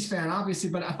Yankees fan,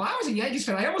 obviously, but if I was a Yankees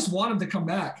fan, I almost want him to come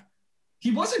back. He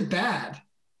wasn't bad.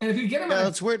 And if you get him, yeah,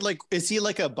 that's weird. Like, is he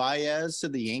like a Baez to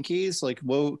the Yankees? Like,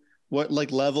 what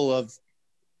like level of,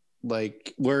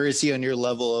 like, where is he on your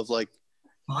level of like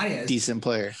Baez decent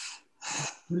player?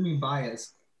 What do you mean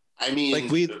Baez? I mean, like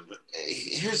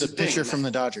here's the thing, pitcher from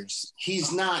the Dodgers.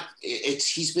 He's not.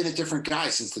 He's been a different guy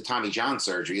since the Tommy John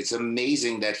surgery. It's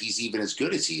amazing that he's even as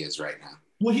good as he is right now.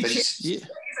 Well, he's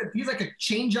like a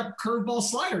change-up curveball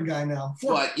slider guy now.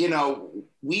 But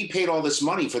we paid all this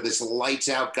money for this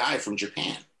lights-out guy from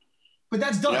Japan. But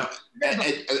that's done. And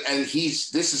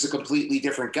this is a completely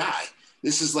different guy.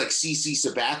 This is like CC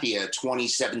Sabathia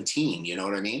 2017. You know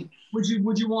what I mean? Would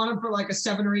you want him for like a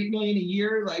 $7 or $8 million a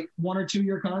year, like 1 or 2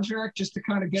 year contract, just to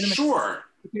kind of get him? Sure.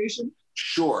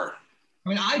 Sure. I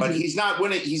mean, but he's not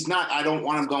winning. He's not. I don't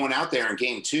want him going out there in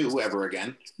game 2 ever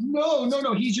again. No.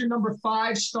 He's your number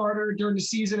 5 starter during the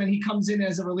season, and he comes in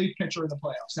as a relief pitcher in the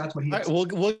playoffs. That's what he is. All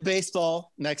right, we'll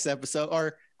baseball next episode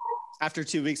or after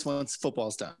 2 weeks once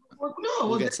football's done.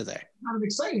 We'll get to there. Kind of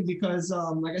exciting because,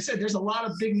 like I said, there's a lot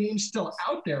of big names still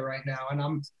out there right now,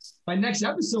 and by next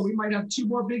episode we might have 2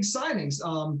 more big signings.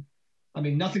 I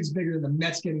mean, nothing's bigger than the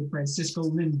Mets getting Francisco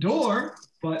Lindor,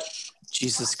 but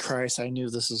Jesus Christ, I knew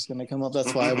this was going to come up.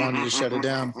 That's why I wanted to shut it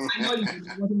down. I know you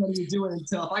wasn't letting me do it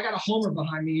until if I got a homer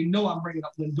behind me, I'm bringing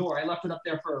up Lindor. I left it up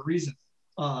there for a reason.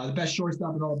 The best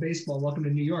shortstop in all of baseball. Welcome to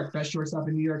New York. Best shortstop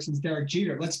in New York since Derek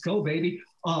Jeter. Let's go, baby.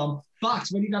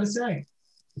 Fox, what do you got to say?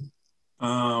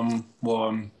 Well,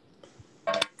 I'm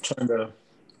trying to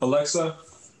Alexa,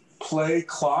 play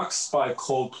Clocks by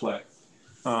Coldplay.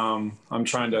 I'm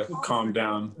trying to calm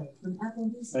down.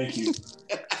 Thank you.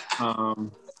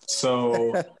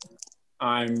 So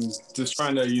I'm just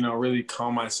trying to, really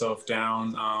calm myself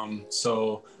down.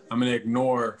 So I'm going to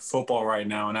ignore football right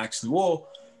now and actually, I'm going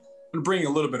to bring a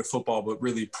little bit of football, but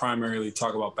really primarily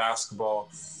talk about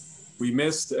basketball. We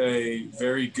missed a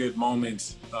very good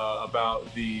moment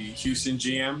about the Houston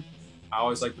GM. I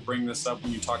always like to bring this up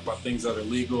when you talk about things that are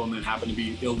legal and then happen to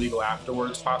be illegal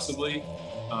afterwards, possibly.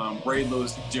 Ray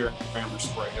Lewis deer antler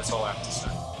spray. That's all I have to say.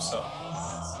 So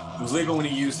it was legal when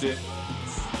he used it.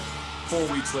 4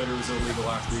 weeks later, it was illegal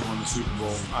after he won the Super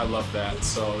Bowl. I love that.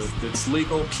 So if it's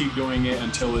legal, keep doing it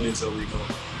until it is illegal.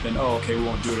 Then, okay, we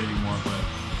won't do it anymore. But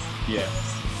yeah.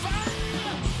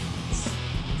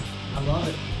 I love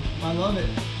it.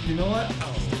 You know what?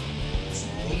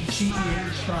 Ain't cheating,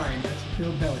 ain't trying. That's what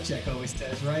Bill Belichick always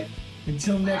says, right?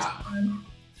 Until next time,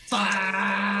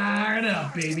 fired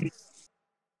up, baby.